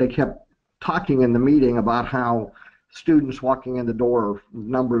 and they kept talking in the meeting about how students walking in the door,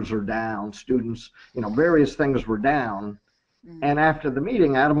 numbers are down, students, you know, various things were down. And after the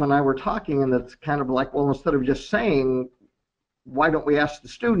meeting, Adam and I were talking, and it's kind of like, well, instead of just saying, why don't we ask the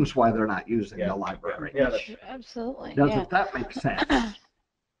students why they're not using the library? Yeah, absolutely. Doesn't that make sense?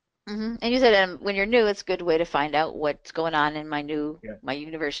 And you said when you're new, it's a good way to find out what's going on in my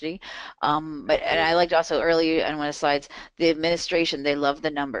university. And I liked also earlier on one of the slides, the administration, they love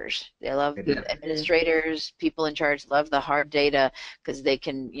the numbers. They love administrators, people in charge love the hard data because they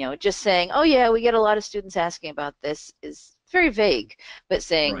can, you know, just saying, oh yeah, we get a lot of students asking about this is very vague, but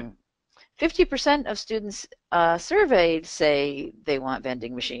saying 50% of students surveyed say they want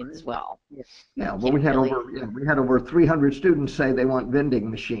vending machines as well. Yeah, well, we had over 300 students say they want vending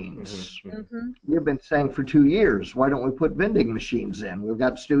machines. We've been saying for 2 years, why don't we put vending machines in? We've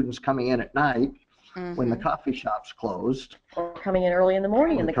got students coming in at night when the coffee shop's closed. Or coming in early in the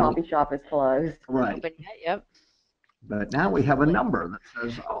morning and the coffee shop is closed. Right. But now we have a number that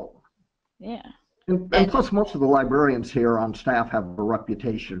says, oh. Yeah. And plus, most of the librarians here on staff have a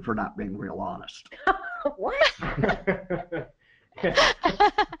reputation for not being real honest. What?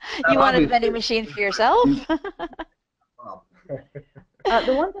 You want a vending machine for yourself?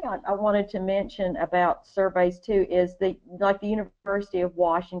 The one thing I wanted to mention about surveys too is like the University of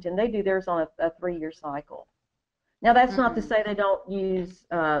Washington, they do theirs on a 3-year cycle. Now that's not to say they don't use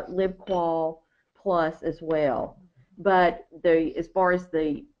LibQual Plus as well, but as far as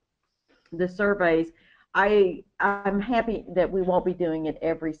the surveys, I'm happy that we won't be doing it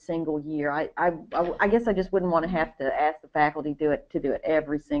every single year. I guess I just wouldn't want to have to ask the faculty to do it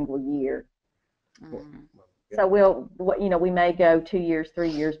every single year. So we may go 2 years, 3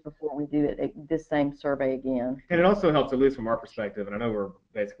 years before we do this same survey again. And it also helps, at least from our perspective, and I know we're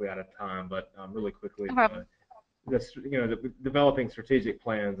basically out of time, but really quickly, developing strategic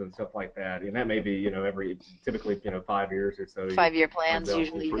plans and stuff like that, and that may be, typically 5 years or so. 5-year plans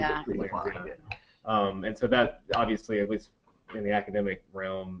usually, yeah. And so that obviously, at least in the academic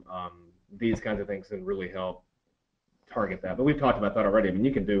realm, these kinds of things can really help target that. But we've talked about that already. I mean,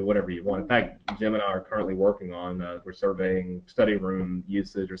 you can do whatever you want. In fact, Jim and I are currently working on, we're surveying study room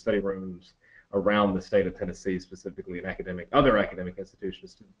usage or study rooms around the state of Tennessee, specifically in other academic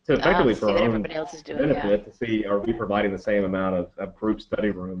institutions, to effectively for our own benefit, to see, are we providing the same amount of group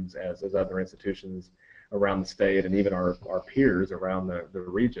study rooms as other institutions around the state and even our peers around the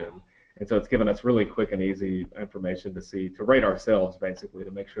region. And so it's given us really quick and easy information to rate ourselves, basically, to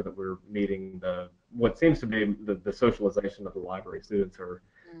make sure that we're meeting what seems to be the socialization of the library. Students are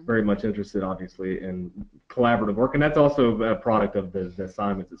very much interested, obviously, in collaborative work, and that's also a product of the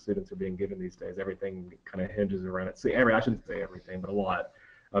assignments that students are being given these days. Everything kind of hinges around it. See, I shouldn't say everything, but a lot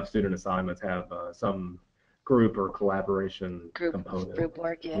of student assignments have some group or collaboration component. Group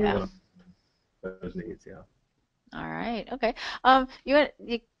work, yeah. Those needs, yeah. All right, okay.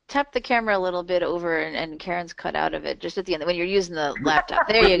 You tap the camera a little bit over, and Karen's cut out of it just at the end when you're using the laptop.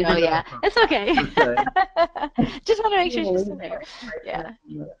 There you go. Yeah, it's okay. Just want to make sure she's still there. Yeah.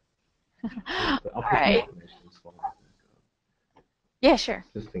 All right. Yeah, sure.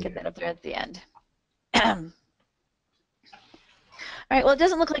 Get that up there at the end. All right, well, it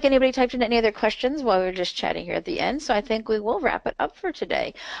doesn't look like anybody typed in any other questions while we were just chatting here at the end, so I think we will wrap it up for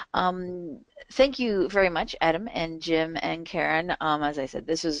today. Thank you very much, Adam and Jim and Karen. As I said,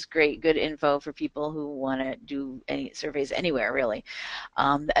 this is great, good info for people who want to do any surveys anywhere, really.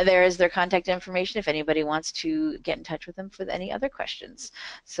 There is their contact information if anybody wants to get in touch with them for any other questions.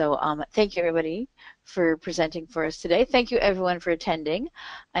 So thank you, everybody, for presenting for us today. Thank you, everyone, for attending.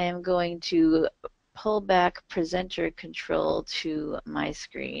 I am going to pull back presenter control to my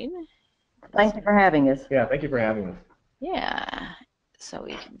screen. Thank you for having us. Yeah, thank you for having us. Yeah, so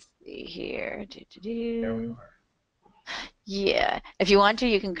we can see here. There we are. Yeah, if you want to,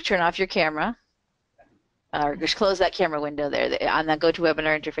 you can turn off your camera. Or just close that camera window there. On the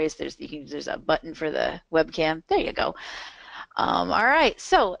GoToWebinar interface, there's a button for the webcam. There you go. All right,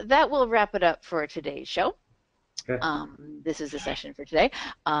 so that will wrap it up for today's show. Okay. This is the session for today.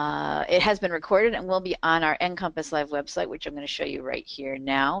 It has been recorded and will be on our NCompass Live website, which I'm going to show you right here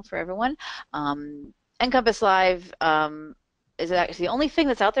now for everyone. NCompass Live is actually the only thing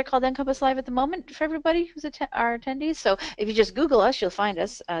that's out there called NCompass Live at the moment for everybody who's our attendees. So if you just Google us, you'll find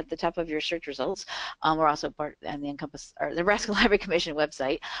us at the top of your search results. We're also part of the the Nebraska Library Commission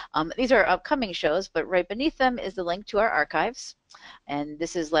website. These are upcoming shows, but right beneath them is the link to our archives. And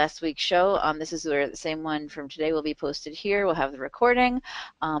this is last week's show. This is where the same one from today will be posted here. We'll have the recording,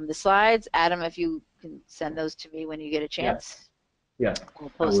 the slides. Adam, if you can send those to me when you get a chance. Yeah,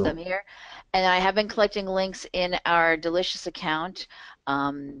 We'll I post them will. here. And I have been collecting links in our Delicious account.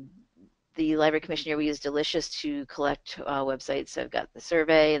 The Library Commission here, we use Delicious to collect websites. So I've got the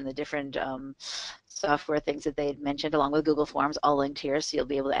survey and the different software things that they had mentioned, along with Google Forms, all linked here. So you'll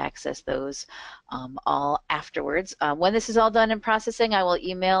be able to access those all afterwards. When this is all done in processing, I will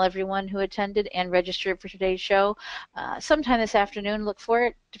email everyone who attended and registered for today's show. Sometime this afternoon, look for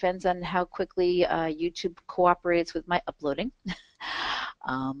it. Depends on how quickly YouTube cooperates with my uploading.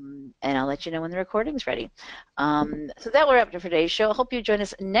 And I'll let you know when the recording's ready. So that will wrap it for today's show. I hope you join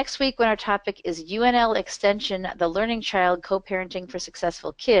us next week when our topic is UNL Extension, the Learning Child Co-Parenting for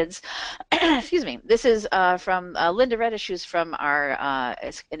Successful Kids. Excuse me. This is from Linda Reddish, who's from our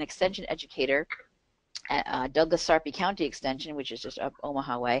an extension educator at Douglas Sarpy County Extension, which is just up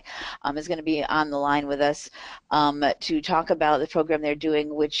Omaha way, is going to be on the line with us to talk about the program they're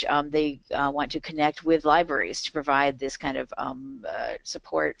doing, which they want to connect with libraries to provide this kind of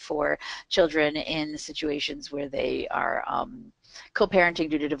support for children in situations where they are co-parenting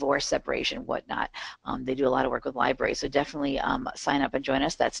due to divorce, separation, whatnot. They do a lot of work with libraries, so definitely sign up and join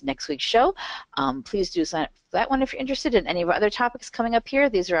us. That's next week's show. Please do sign up for that one if you're interested in any of our other topics coming up here.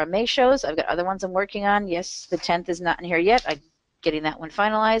 These are our May shows. I've got other ones I'm working on. Yes, the 10th is not in here yet. I'm getting that one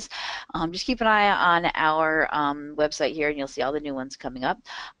finalized. Just keep an eye on our website here, and you'll see all the new ones coming up.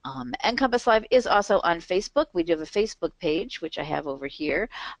 NCompass Live is also on Facebook. We do have a Facebook page, which I have over here.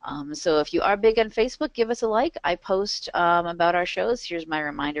 So if you are big on Facebook, give us a like. I post about our shows. Here's my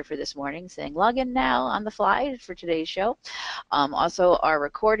reminder for this morning saying log in now on the fly for today's show. Also, our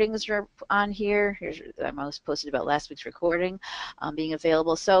recordings are on here. Here's I most posted about last week's recording being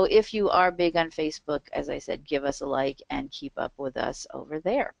available. So if you are big on Facebook, as I said, give us a like and keep up with us over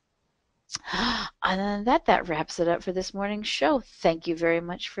there. And then that wraps it up for this morning's show. Thank you very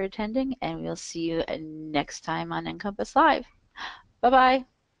much for attending, and we'll see you next time on NCompass Live. Bye-bye.